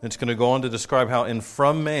 And it's going to go on to describe how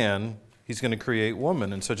from man, he's going to create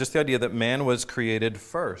woman. And so just the idea that man was created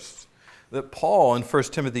first. That Paul in 1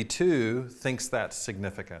 Timothy 2 thinks that's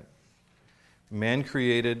significant. Man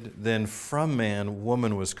created, then from man,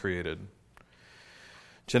 woman was created.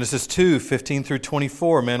 Genesis 2, 15 through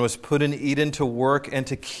 24, man was put in Eden to work and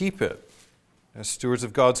to keep it, as stewards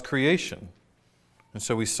of God's creation. And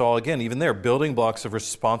so we saw, again, even there, building blocks of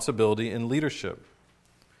responsibility and leadership.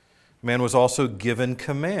 Man was also given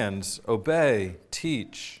commands, obey,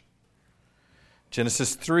 teach.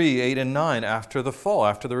 Genesis 3, 8 and 9, after the fall,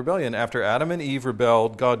 after the rebellion, after Adam and Eve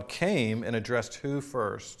rebelled, God came and addressed who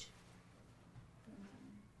first?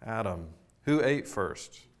 Adam. Who ate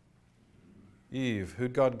first? Eve.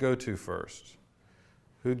 Who'd God go to first?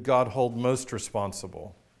 Who'd God hold most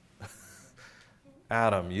responsible?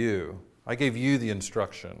 Adam, you. I gave you the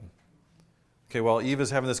instruction. Okay, while Eve is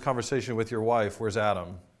having this conversation with your wife, where's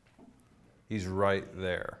Adam? He's right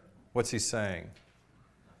there. What's he saying?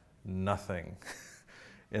 Nothing.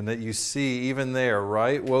 And that you see, even there,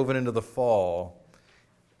 right, woven into the fall,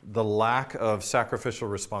 the lack of sacrificial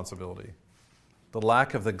responsibility, the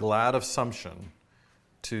lack of the glad assumption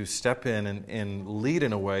to step in and lead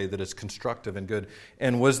in a way that is constructive and good.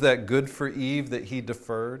 And was that good for Eve that he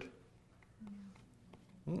deferred?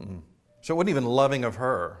 So it wasn't even loving of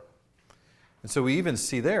her. And so we even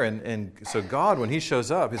see there, and so God, when he shows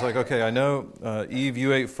up, he's like, okay, I know, Eve,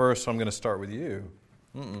 you ate first, so I'm going to start with you.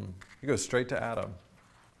 He goes straight to Adam.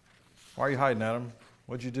 Why are you hiding, Adam?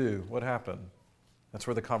 What'd you do? What happened? That's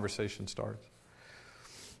where the conversation starts.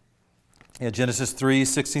 Yeah, Genesis 3,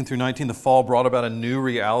 16 through 19, the fall brought about a new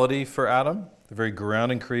reality for Adam. The very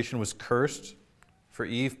ground in creation was cursed. For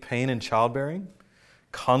Eve, pain and childbearing.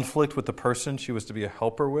 Conflict with the person she was to be a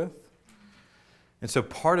helper with. And so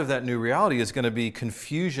part of that new reality is going to be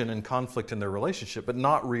confusion and conflict in their relationship, but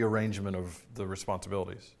not rearrangement of the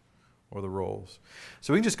responsibilities or the roles.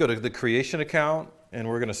 So we can just go to the creation account, and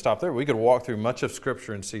we're going to stop there. We could walk through much of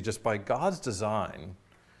Scripture and see just by God's design,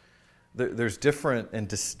 there's different and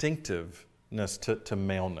distinctiveness to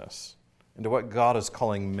maleness and to what God is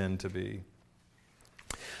calling men to be.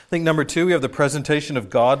 I think number 2, we have the presentation of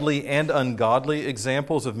godly and ungodly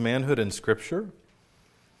examples of manhood in Scripture.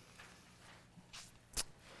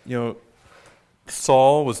 You know,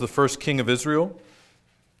 Saul was the first king of Israel.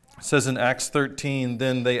 It says in Acts 13,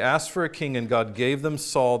 then they asked for a king, and God gave them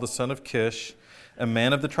Saul, the son of Kish, a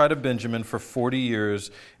man of the tribe of Benjamin, for 40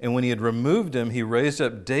 years. And when he had removed him, he raised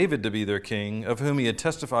up David to be their king, of whom he had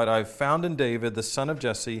testified, I have found in David, the son of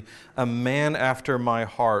Jesse, a man after my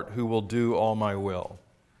heart who will do all my will.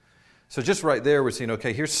 So just right there, we're seeing,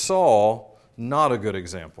 okay, here's Saul, not a good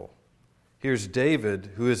example. Here's David,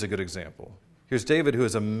 who is a good example. Here's David, who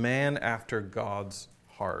is a man after God's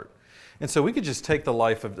heart. And so we could just take the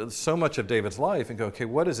life of so much of David's life and go, okay,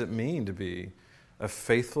 what does it mean to be a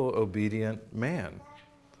faithful, obedient man?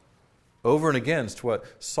 Over and against what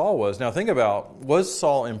Saul was. Now think about, was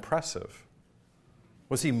Saul impressive?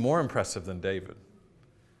 Was he more impressive than David?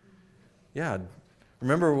 Yeah.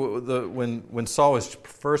 Remember when Saul was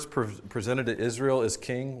first presented to Israel as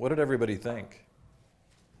king, what did everybody think?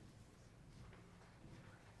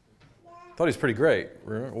 Thought he was pretty great.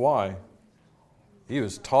 Why? He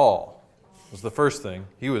was tall, was the first thing.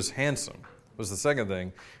 He was handsome, was the second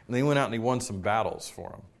thing. And then he went out and he won some battles for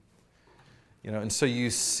him. You know, and so you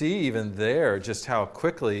see even there just how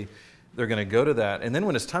quickly they're going to go to that. And then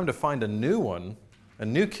when it's time to find a new one, a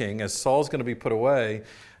new king, as Saul's going to be put away,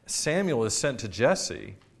 Samuel is sent to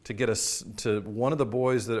Jesse to get to one of the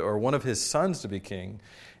boys or one of his sons to be king.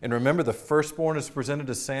 And remember, the firstborn is presented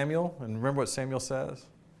to Samuel. And remember what Samuel says?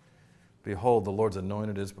 Behold, the Lord's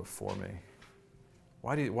anointed is before me.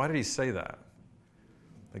 Why did he say that?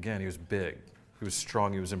 Again, he was big. He was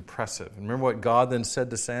strong. He was impressive. And remember what God then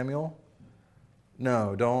said to Samuel?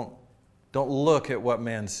 No, don't look at what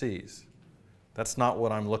man sees. That's not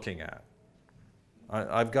what I'm looking at.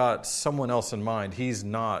 I've got someone else in mind. He's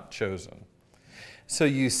not chosen. So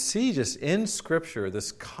you see just in Scripture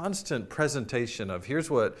this constant presentation of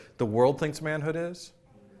here's what the world thinks manhood is.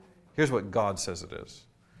 Here's what God says it is.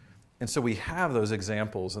 And so we have those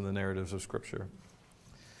examples in the narratives of Scripture.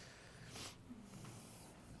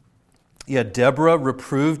 Yeah, Deborah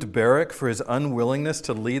reproved Barak for his unwillingness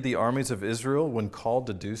to lead the armies of Israel when called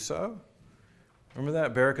to do so. Remember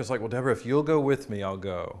that? Barak is like, well, Deborah, if you'll go with me, I'll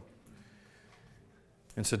go.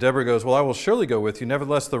 And so Deborah goes, well, I will surely go with you.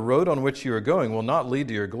 Nevertheless, the road on which you are going will not lead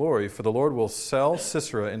to your glory, for the Lord will sell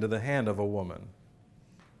Sisera into the hand of a woman.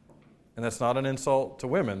 And that's not an insult to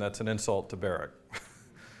women. That's an insult to Barak.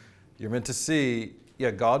 You're meant to see, yeah,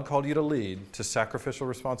 God called you to lead, to sacrificial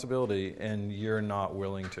responsibility, and you're not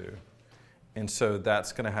willing to. And so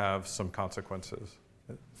that's going to have some consequences.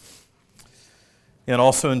 And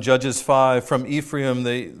also in Judges 5, from Ephraim,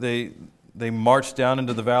 they marched down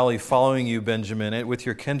into the valley following you, Benjamin, with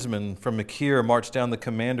your kinsmen. From Machir marched down the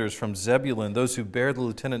commanders. From Zebulun, those who bear the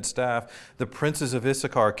lieutenant's staff. The princes of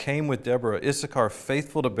Issachar came with Deborah. Issachar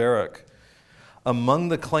faithful to Barak. Among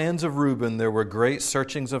the clans of Reuben there were great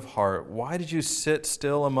searchings of heart. Why did you sit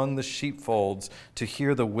still among the sheepfolds to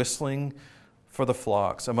hear the whistling for the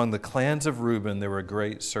flocks? Among the clans of Reuben there were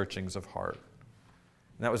great searchings of heart.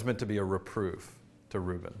 And that was meant to be a reproof to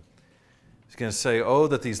Reuben. He's going to say, oh,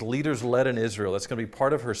 that these leaders led in Israel. That's going to be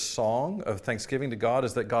part of her song of thanksgiving to God,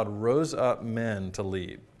 is that God rose up men to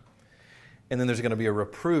lead. And then there's going to be a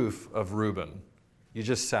reproof of Reuben. You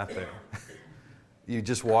just sat there. You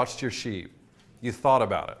just watched your sheep. You thought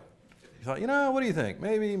about it. You thought, what do you think?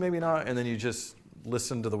 Maybe, maybe not. And then you just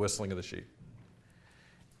listened to the whistling of the sheep.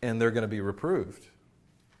 And they're going to be reproved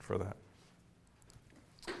for that.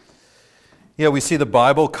 Yeah, we see the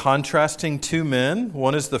Bible contrasting two men.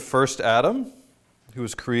 One is the first Adam, who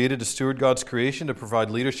was created to steward God's creation, to provide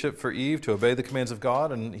leadership for Eve, to obey the commands of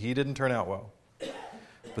God, and he didn't turn out well.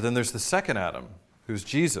 But then there's the second Adam, who's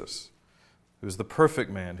Jesus, who's the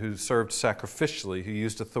perfect man, who served sacrificially, who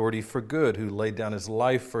used authority for good, who laid down his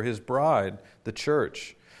life for his bride, the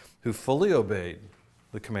church, who fully obeyed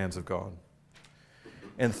the commands of God.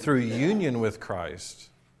 And through union with Christ,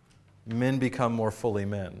 men become more fully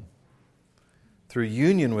men. Through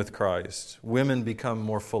union with Christ, women become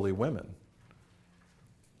more fully women.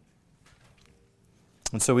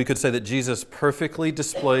 And so we could say that Jesus perfectly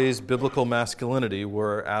displays biblical masculinity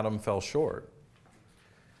where Adam fell short.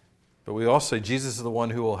 But we also say Jesus is the one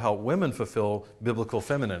who will help women fulfill biblical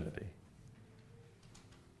femininity.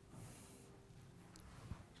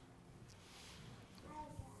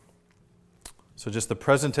 So just the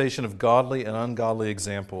presentation of godly and ungodly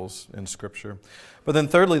examples in Scripture. But then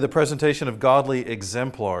thirdly, the presentation of godly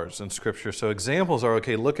exemplars in Scripture. So examples are,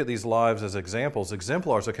 okay, look at these lives as examples.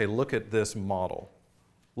 Exemplars, okay, look at this model.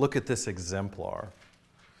 Look at this exemplar.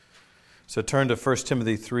 So turn to 1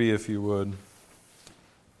 Timothy 3 if you would.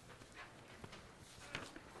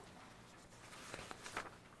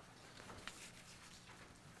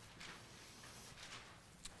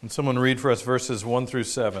 And someone read for us verses 1 through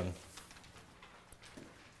 7.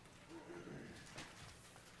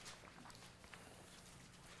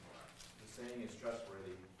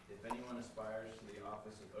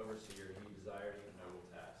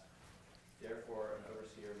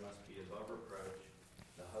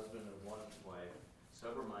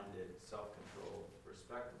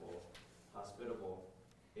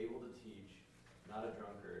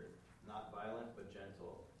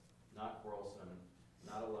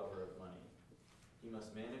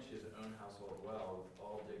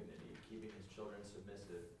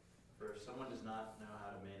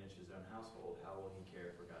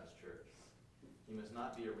 He must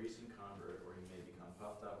not be a recent convert, or he may become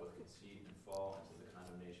puffed up with conceit and fall into the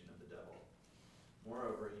condemnation of the devil.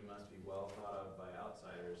 Moreover, he must be well thought of by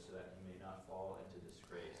outsiders, so that he may not fall into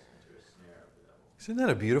disgrace, into a snare of the devil. Isn't that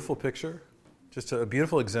a beautiful picture? Just a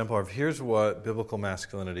beautiful exemplar of here's what biblical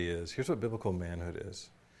masculinity is. Here's what biblical manhood is.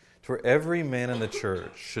 To where every man in the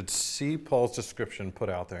church should see Paul's description put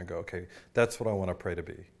out there and go, okay, that's what I want to pray to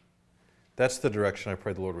be. That's the direction I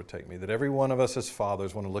pray the Lord would take me. That every one of us as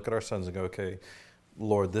fathers want to look at our sons and go, okay,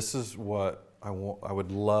 Lord, this is what I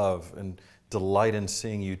would love and delight in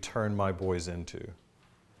seeing you turn my boys into.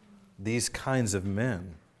 These kinds of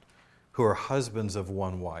men who are husbands of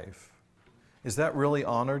one wife. Is that really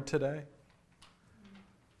honored today?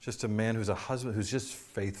 Just a man who's a husband, who's just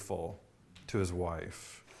faithful to his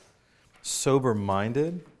wife.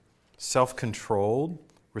 Sober-minded, self-controlled,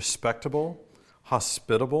 respectable,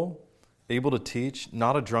 hospitable, able to teach,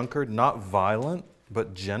 not a drunkard, not violent,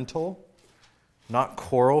 but gentle, not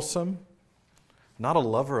quarrelsome, not a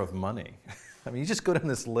lover of money. I mean, you just go down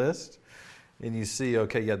this list and you see,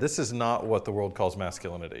 okay, yeah, this is not what the world calls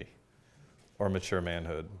masculinity or mature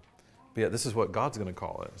manhood. But yet this is what God's going to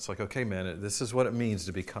call it. It's like, okay, man, this is what it means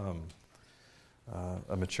to become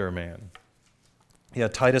a mature man. Yeah,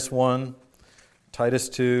 Titus 1, Titus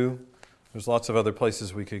 2, there's lots of other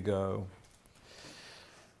places we could go.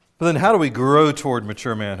 But then how do we grow toward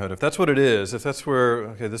mature manhood? If that's what it is, if that's where,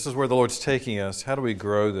 okay, this is where the Lord's taking us, how do we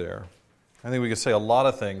grow there? I think we could say a lot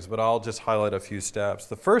of things, but I'll just highlight a few steps.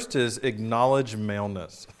 The first is acknowledge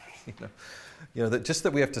maleness.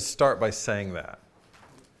 That we have to start by saying that.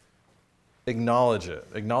 Acknowledge it.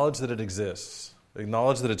 Acknowledge that it exists.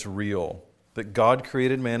 Acknowledge that it's real. That God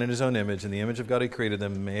created man in his own image. In the image of God he created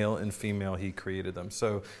them, male and female he created them.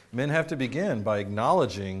 So men have to begin by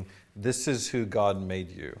acknowledging this is who God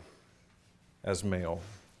made you as male.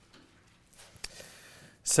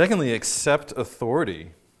 Secondly, accept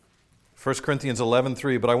authority. 1 Corinthians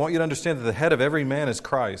 11:3, but I want you to understand that the head of every man is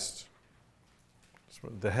Christ.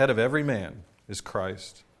 The head of every man is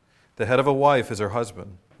Christ. The head of a wife is her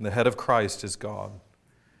husband. And the head of Christ is God.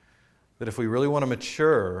 That if we really want to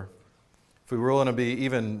mature, if we really want to be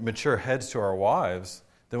even mature heads to our wives,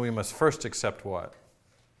 then we must first accept what?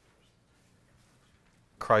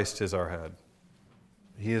 Christ is our head.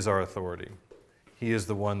 He is our authority. He is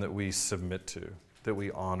the one that we submit to, that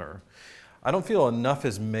we honor. I don't feel enough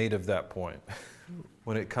is made of that point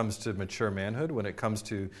when it comes to mature manhood, when it comes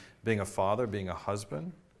to being a father, being a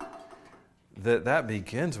husband, that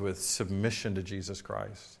begins with submission to Jesus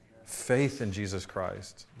Christ, faith in Jesus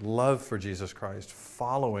Christ, love for Jesus Christ,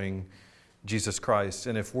 following Jesus Christ.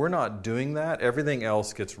 And if we're not doing that, everything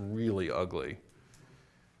else gets really ugly.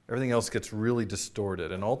 Everything else gets really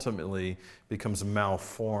distorted and ultimately becomes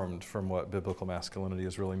malformed from what biblical masculinity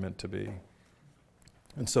is really meant to be.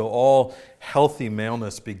 And so all healthy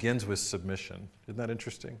maleness begins with submission. Isn't that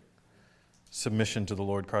interesting? Submission to the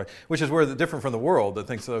Lord Christ, which is where different from the world that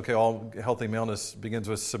thinks that, okay, all healthy maleness begins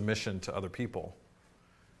with submission to other people.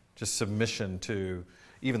 Just submission to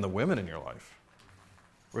even the women in your life.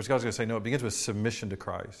 Whereas God's going to say, no, it begins with submission to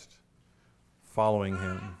Christ, following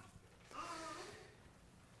Him.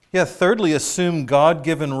 Yeah, thirdly, assume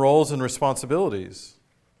God-given roles and responsibilities.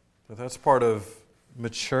 But that's part of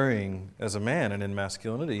maturing as a man and in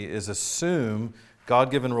masculinity, is assume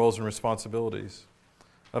God-given roles and responsibilities.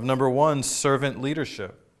 Of number one, servant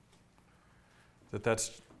leadership.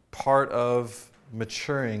 That's part of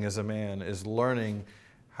maturing as a man, is learning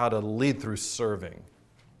how to lead through serving,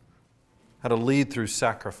 how to lead through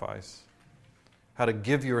sacrifice, how to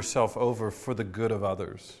give yourself over for the good of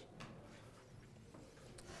others.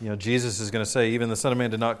 Jesus is going to say, even the Son of Man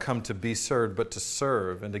did not come to be served, but to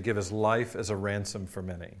serve and to give his life as a ransom for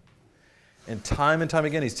many. And time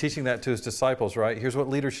again, he's teaching that to his disciples, right? Here's what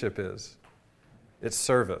leadership is. It's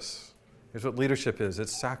service. Here's what leadership is.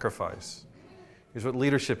 It's sacrifice. Here's what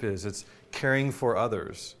leadership is. It's caring for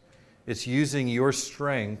others. It's using your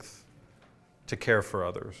strength to care for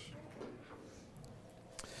others.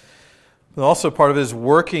 But also part of it is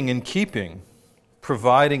working and keeping,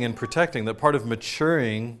 providing and protecting. That part of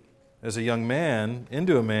maturing as a young man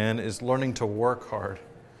into a man is learning to work hard,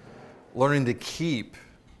 learning to keep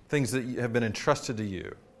things that have been entrusted to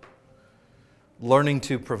you, learning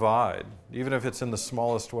to provide, even if it's in the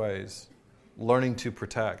smallest ways, learning to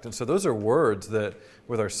protect. And so those are words that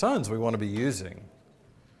with our sons we want to be using.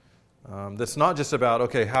 That's not just about,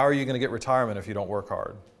 okay, how are you going to get retirement if you don't work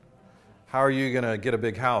hard? How are you going to get a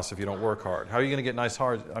big house if you don't work hard? How are you going to get how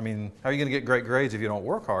are you going to get great grades if you don't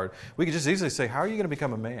work hard? We could just easily say, how are you going to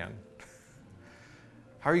become a man?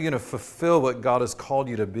 How are you going to fulfill what God has called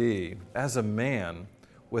you to be as a man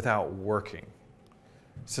without working?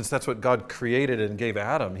 Since that's what God created and gave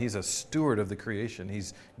Adam, he's a steward of the creation.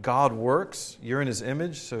 God works, you're in his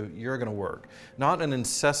image, so you're going to work. Not an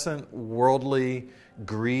incessant, worldly,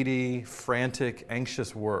 greedy, frantic,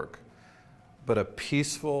 anxious work, but a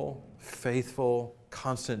peaceful, faithful,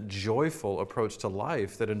 constant, joyful approach to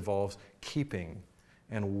life that involves keeping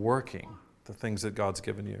and working the things that God's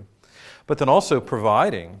given you. But then also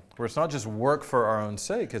providing, where it's not just work for our own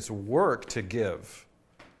sake, it's work to give.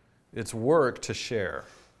 It's work to share.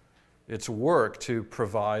 It's work to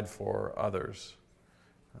provide for others.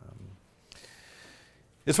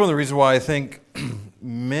 It's one of the reasons why I think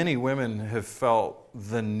many women have felt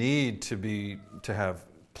the need to have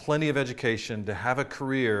plenty of education, to have a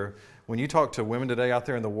career. When you talk to women today out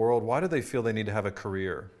there in the world, why do they feel they need to have a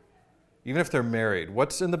career? Even if they're married,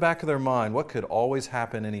 what's in the back of their mind? What could always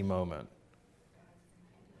happen any moment?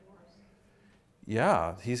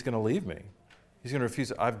 Yeah, he's going to leave me. He's going to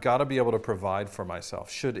refuse. I've got to be able to provide for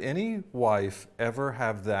myself. Should any wife ever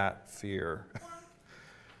have that fear?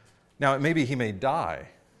 Now, maybe he may die.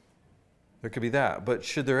 There could be that. But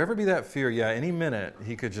should there ever be that fear? Yeah, any minute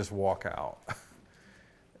he could just walk out.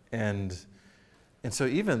 And so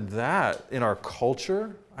even that in our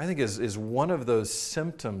culture, I think is one of those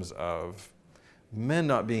symptoms of men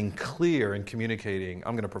not being clear in communicating,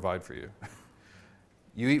 I'm going to provide for you.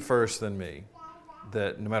 You eat first, then me.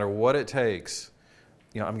 That no matter what it takes,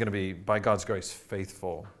 I'm going to be, by God's grace,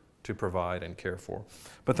 faithful to provide and care for.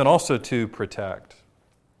 But then also to protect.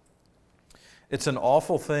 It's an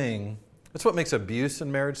awful thing. That's what makes abuse in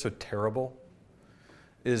marriage so terrible.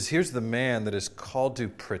 Is here's the man that is called to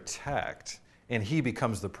protect, and he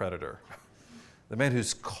becomes the predator. The man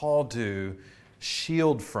who's called to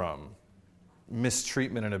shield from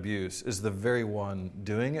mistreatment and abuse is the very one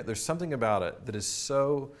doing it. There's something about it that is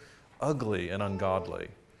so ugly and ungodly.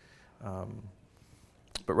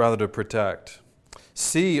 But rather to protect.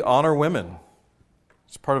 C, honor women.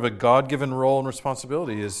 It's part of a God-given role and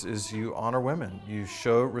responsibility is you honor women. You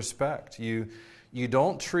show respect. You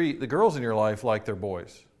don't treat the girls in your life like they're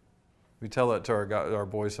boys. We tell that to our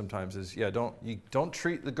boys sometimes you don't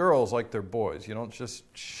treat the girls like they're boys. You don't just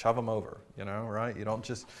shove them over, right? You don't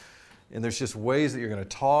just, and there's just ways that you're going to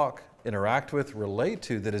talk, interact with, relate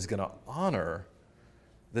to that is going to honor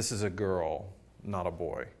this is a girl, not a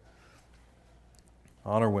boy.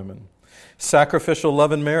 Honor women. Sacrificial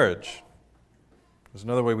love in marriage. There's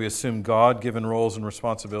another way we assume God-given roles and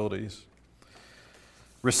responsibilities.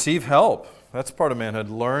 Receive help. That's part of manhood.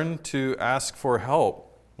 Learn to ask for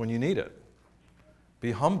help when you need it.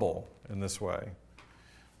 Be humble in this way.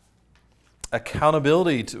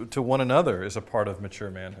 Accountability to one another is a part of mature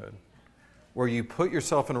manhood, where you put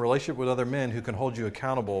yourself in a relationship with other men who can hold you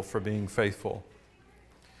accountable for being faithful.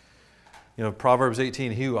 Proverbs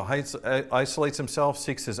 18, he who isolates himself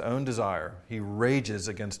seeks his own desire. He rages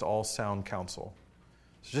against all sound counsel.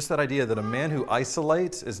 It's just that idea that a man who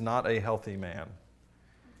isolates is not a healthy man.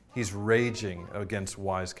 He's raging against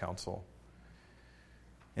wise counsel.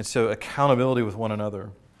 And so accountability with one another.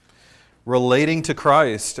 Relating to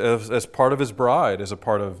Christ as part of his bride is a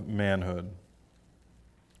part of manhood.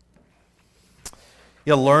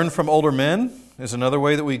 Learn from older men is another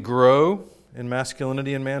way that we grow in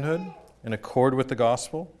masculinity and manhood in accord with the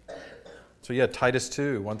gospel. So Titus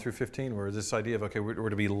 2, 1 through 15, where this idea of, we're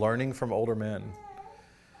to be learning from older men.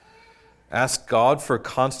 Ask God for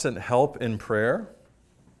constant help in prayer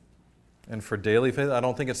and for daily faith. I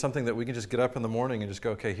don't think it's something that we can just get up in the morning and just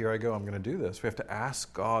go, here I go, I'm going to do this. We have to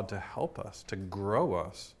ask God to help us, to grow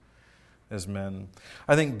us as men.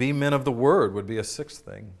 I think be men of the word would be a sixth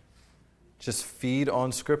thing. Just feed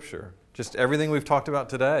on Scripture. Just everything we've talked about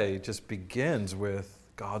today just begins with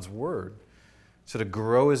God's Word. So to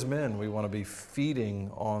grow as men, we want to be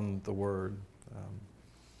feeding on the Word. I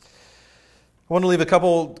want to leave a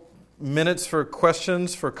couple minutes for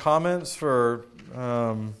questions, for comments, for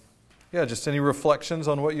just any reflections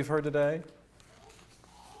on what you've heard today.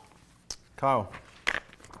 Kyle.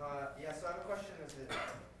 So I have a question as it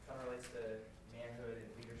kind of relates to manhood and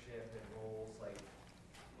leadership and roles. Like,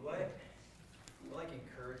 what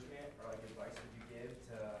encouragement or advice would you give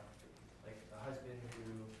to a husband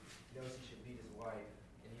who knows he should lead his wife,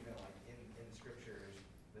 and even in the scriptures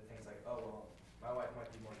with things like, oh well, my wife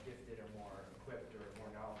might be more gifted or more equipped or more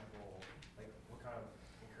knowledgeable. What kind of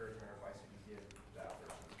encouragement or advice would you give that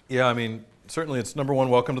person? Yeah, I mean, certainly it's number one,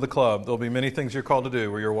 welcome to the club. There'll be many things you're called to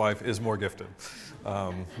do where your wife is more gifted,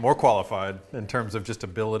 more qualified in terms of just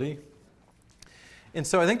ability. And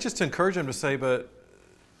so I think just to encourage him to say, but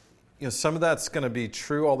some of that's going to be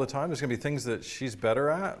true all the time. There's going to be things that she's better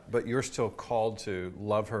at, but you're still called to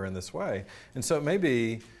love her in this way. And so it may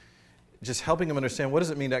be just helping him understand, what does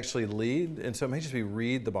it mean to actually lead? And so it may just be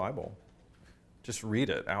read the Bible. Just read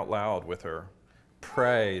it out loud with her.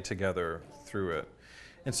 Pray together through it.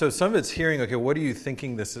 And so some of it's hearing, okay, what are you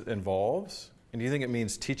thinking this involves? And do you think it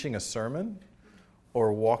means teaching a sermon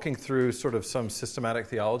or walking through sort of some systematic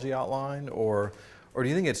theology outline? Or do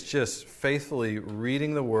you think it's just faithfully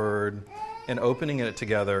reading the Word and opening it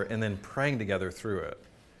together and then praying together through it?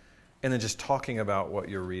 And then just talking about what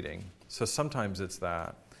you're reading. So sometimes it's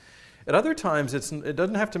that. At other times, it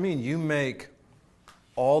doesn't have to mean you make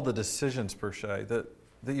all the decisions per se, that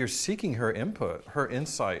you're seeking her input, her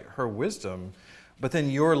insight, her wisdom, but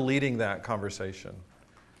then you're leading that conversation.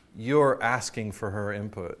 You're asking for her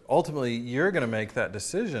input. Ultimately, you're going to make that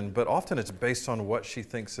decision, but often it's based on what she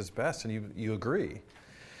thinks is best, and you agree.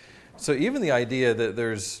 So even the idea that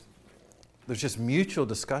there's just mutual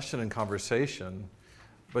discussion and conversation,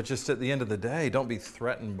 but just at the end of the day, don't be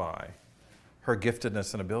threatened by her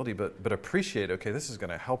giftedness and ability, but appreciate, okay, this is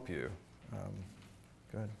going to help you. Go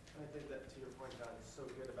ahead. I think that, to your point, John, is so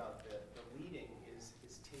good about the leading is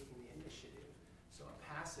taking the initiative. So a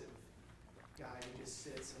passive guy who just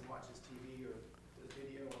sits and watches TV or the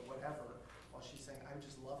video or whatever, while she's saying, I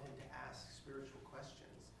just love him to ask spiritual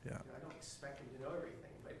questions. Yeah. I don't expect him to know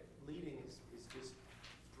everything, but leading is just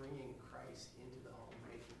bringing Christ into the home,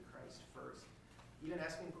 making Christ first. Even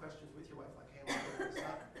asking questions with your wife, like, hey, let's look this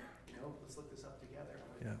up. Let's look this up together.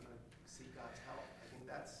 I'm going to seek God's help. I think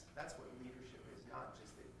that's what leadership is, not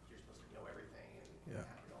just that you're supposed to know everything and have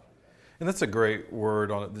it all together. And that's a great word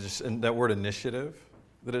on it, just that word initiative.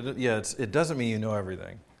 It doesn't mean you know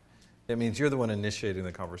everything. It means you're the one initiating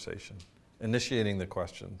the conversation, initiating the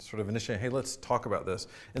question, sort of initiating, hey, let's talk about this.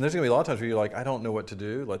 And there's going to be a lot of times where you're like, I don't know what to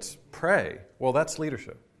do. Let's pray. Well, that's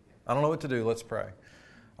leadership. I don't know what to do. Let's pray.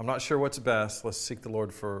 I'm not sure what's best. Let's seek the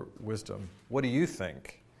Lord for wisdom. What do you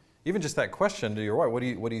think? Even just that question to your wife, what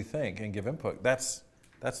do you think? And give input. That's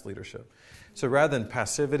leadership. So rather than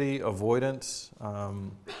passivity, avoidance,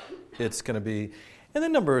 it's going to be... And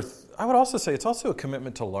then I would also say it's also a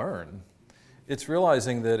commitment to learn. It's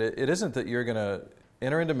realizing that it isn't that you're going to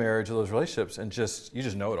enter into marriage or those relationships and you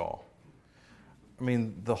just know it all. I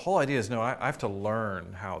mean, the whole idea is, no, I have to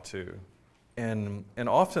learn how to. And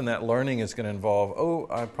often that learning is going to involve, oh,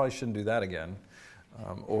 I probably shouldn't do that again.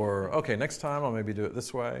 Or, okay, next time I'll maybe do it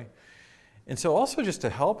this way. And so also just to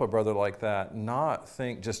help a brother like that, not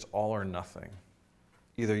think just all or nothing.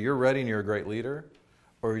 Either you're ready and you're a great leader,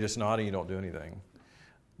 or you're just not and you don't do anything.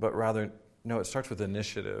 But rather, no, it starts with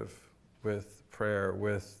initiative, with prayer,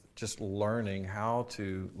 with just learning how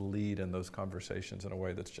to lead in those conversations in a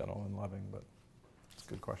way that's gentle and loving. But it's a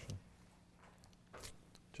good question.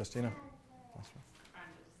 Justina?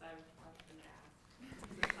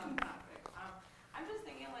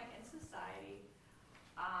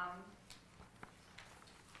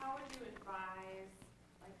 How would you advise,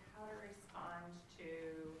 how to respond to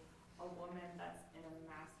a woman that's in a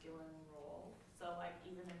masculine role? So,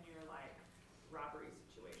 even in your, robbery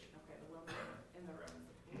situation, okay, the woman in the room is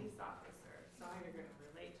a police officer, so how you're going to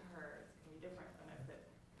relate to her is going to be different than if it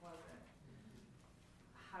wasn't.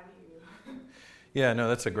 How do you... Yeah, no,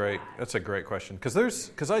 that's a great question.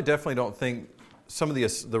 Because I definitely don't think some of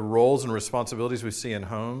the roles and responsibilities we see in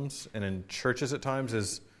homes and in churches at times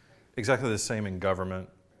is exactly the same in government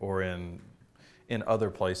or in other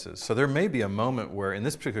places. So there may be a moment where, in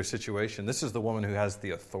this particular situation, this is the woman who has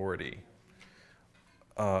the authority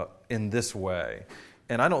in this way.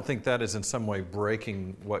 And I don't think that is in some way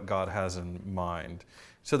breaking what God has in mind.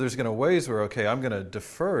 So there's going to be ways where, okay, I'm going to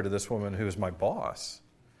defer to this woman who is my boss.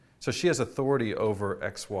 So she has authority over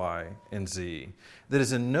X, Y, and Z that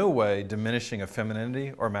is in no way diminishing of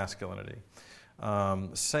femininity or masculinity.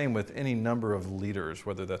 Same with any number of leaders,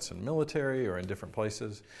 whether that's in military or in different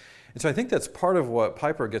places. And so I think that's part of what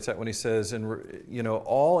Piper gets at when he says,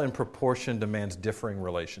 all in proportion demands differing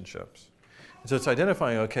relationships. And so it's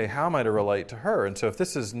identifying, okay, how am I to relate to her? And so if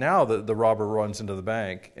this is now the robber runs into the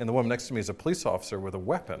bank and the woman next to me is a police officer with a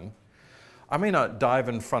weapon, I may not dive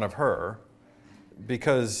in front of her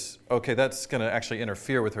because, okay, that's going to actually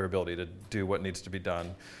interfere with her ability to do what needs to be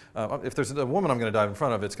done. If there's a woman I'm going to dive in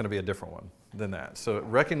front of, it's going to be a different one than that. So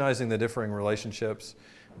recognizing the differing relationships,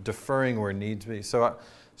 deferring where needs be. So I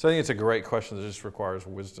think it's a great question that just requires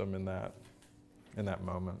wisdom in that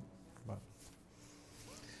moment. But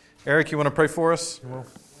Eric, you want to pray for us? Our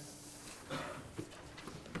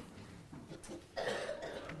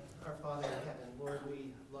Father in heaven, Lord,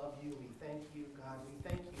 we love you. We thank you, God. We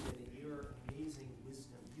thank you that in your amazing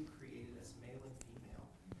wisdom, you created us male and female,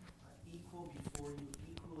 equal before you,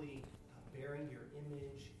 equally bearing your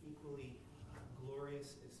image, equally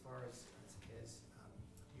glorious as far as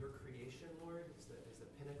your creation, Lord, as the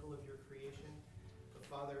pinnacle of your creation. But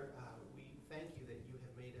Father, we thank you that you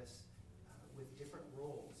have made us with different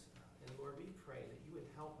roles. And Lord, we pray that you would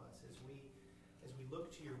help us as we look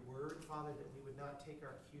to your word, Father, that we would not take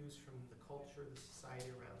our cues from the culture, the society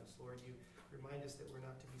around us. Lord, you remind us that we're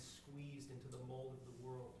not to be squeezed into the mold of the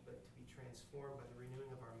world, but to be transformed by the renewing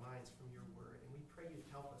of our minds from your word. And we pray you'd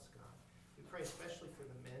help us, God. We pray especially for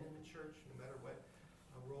the men in the church, no matter what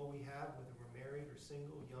role we have, whether we're married or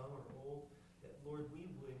single, young or old, that, Lord, we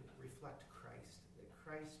would reflect Christ, that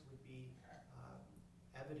Christ would be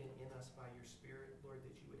evident in us by your Spirit, Lord,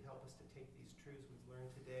 that you would help us to take these truths we've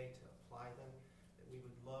learned today, to apply them, that we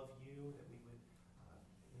would love you, that we would,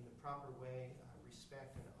 in the proper way,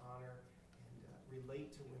 respect and honor and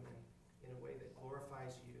relate to women in a way that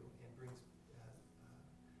glorifies you and brings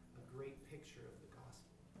a great picture of the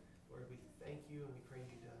gospel. Lord, we thank you and we pray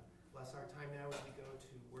you to bless our time now as we go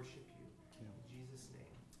to worship you. In Jesus'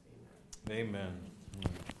 name, amen. Amen.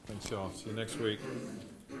 Thanks, y'all. See you next week.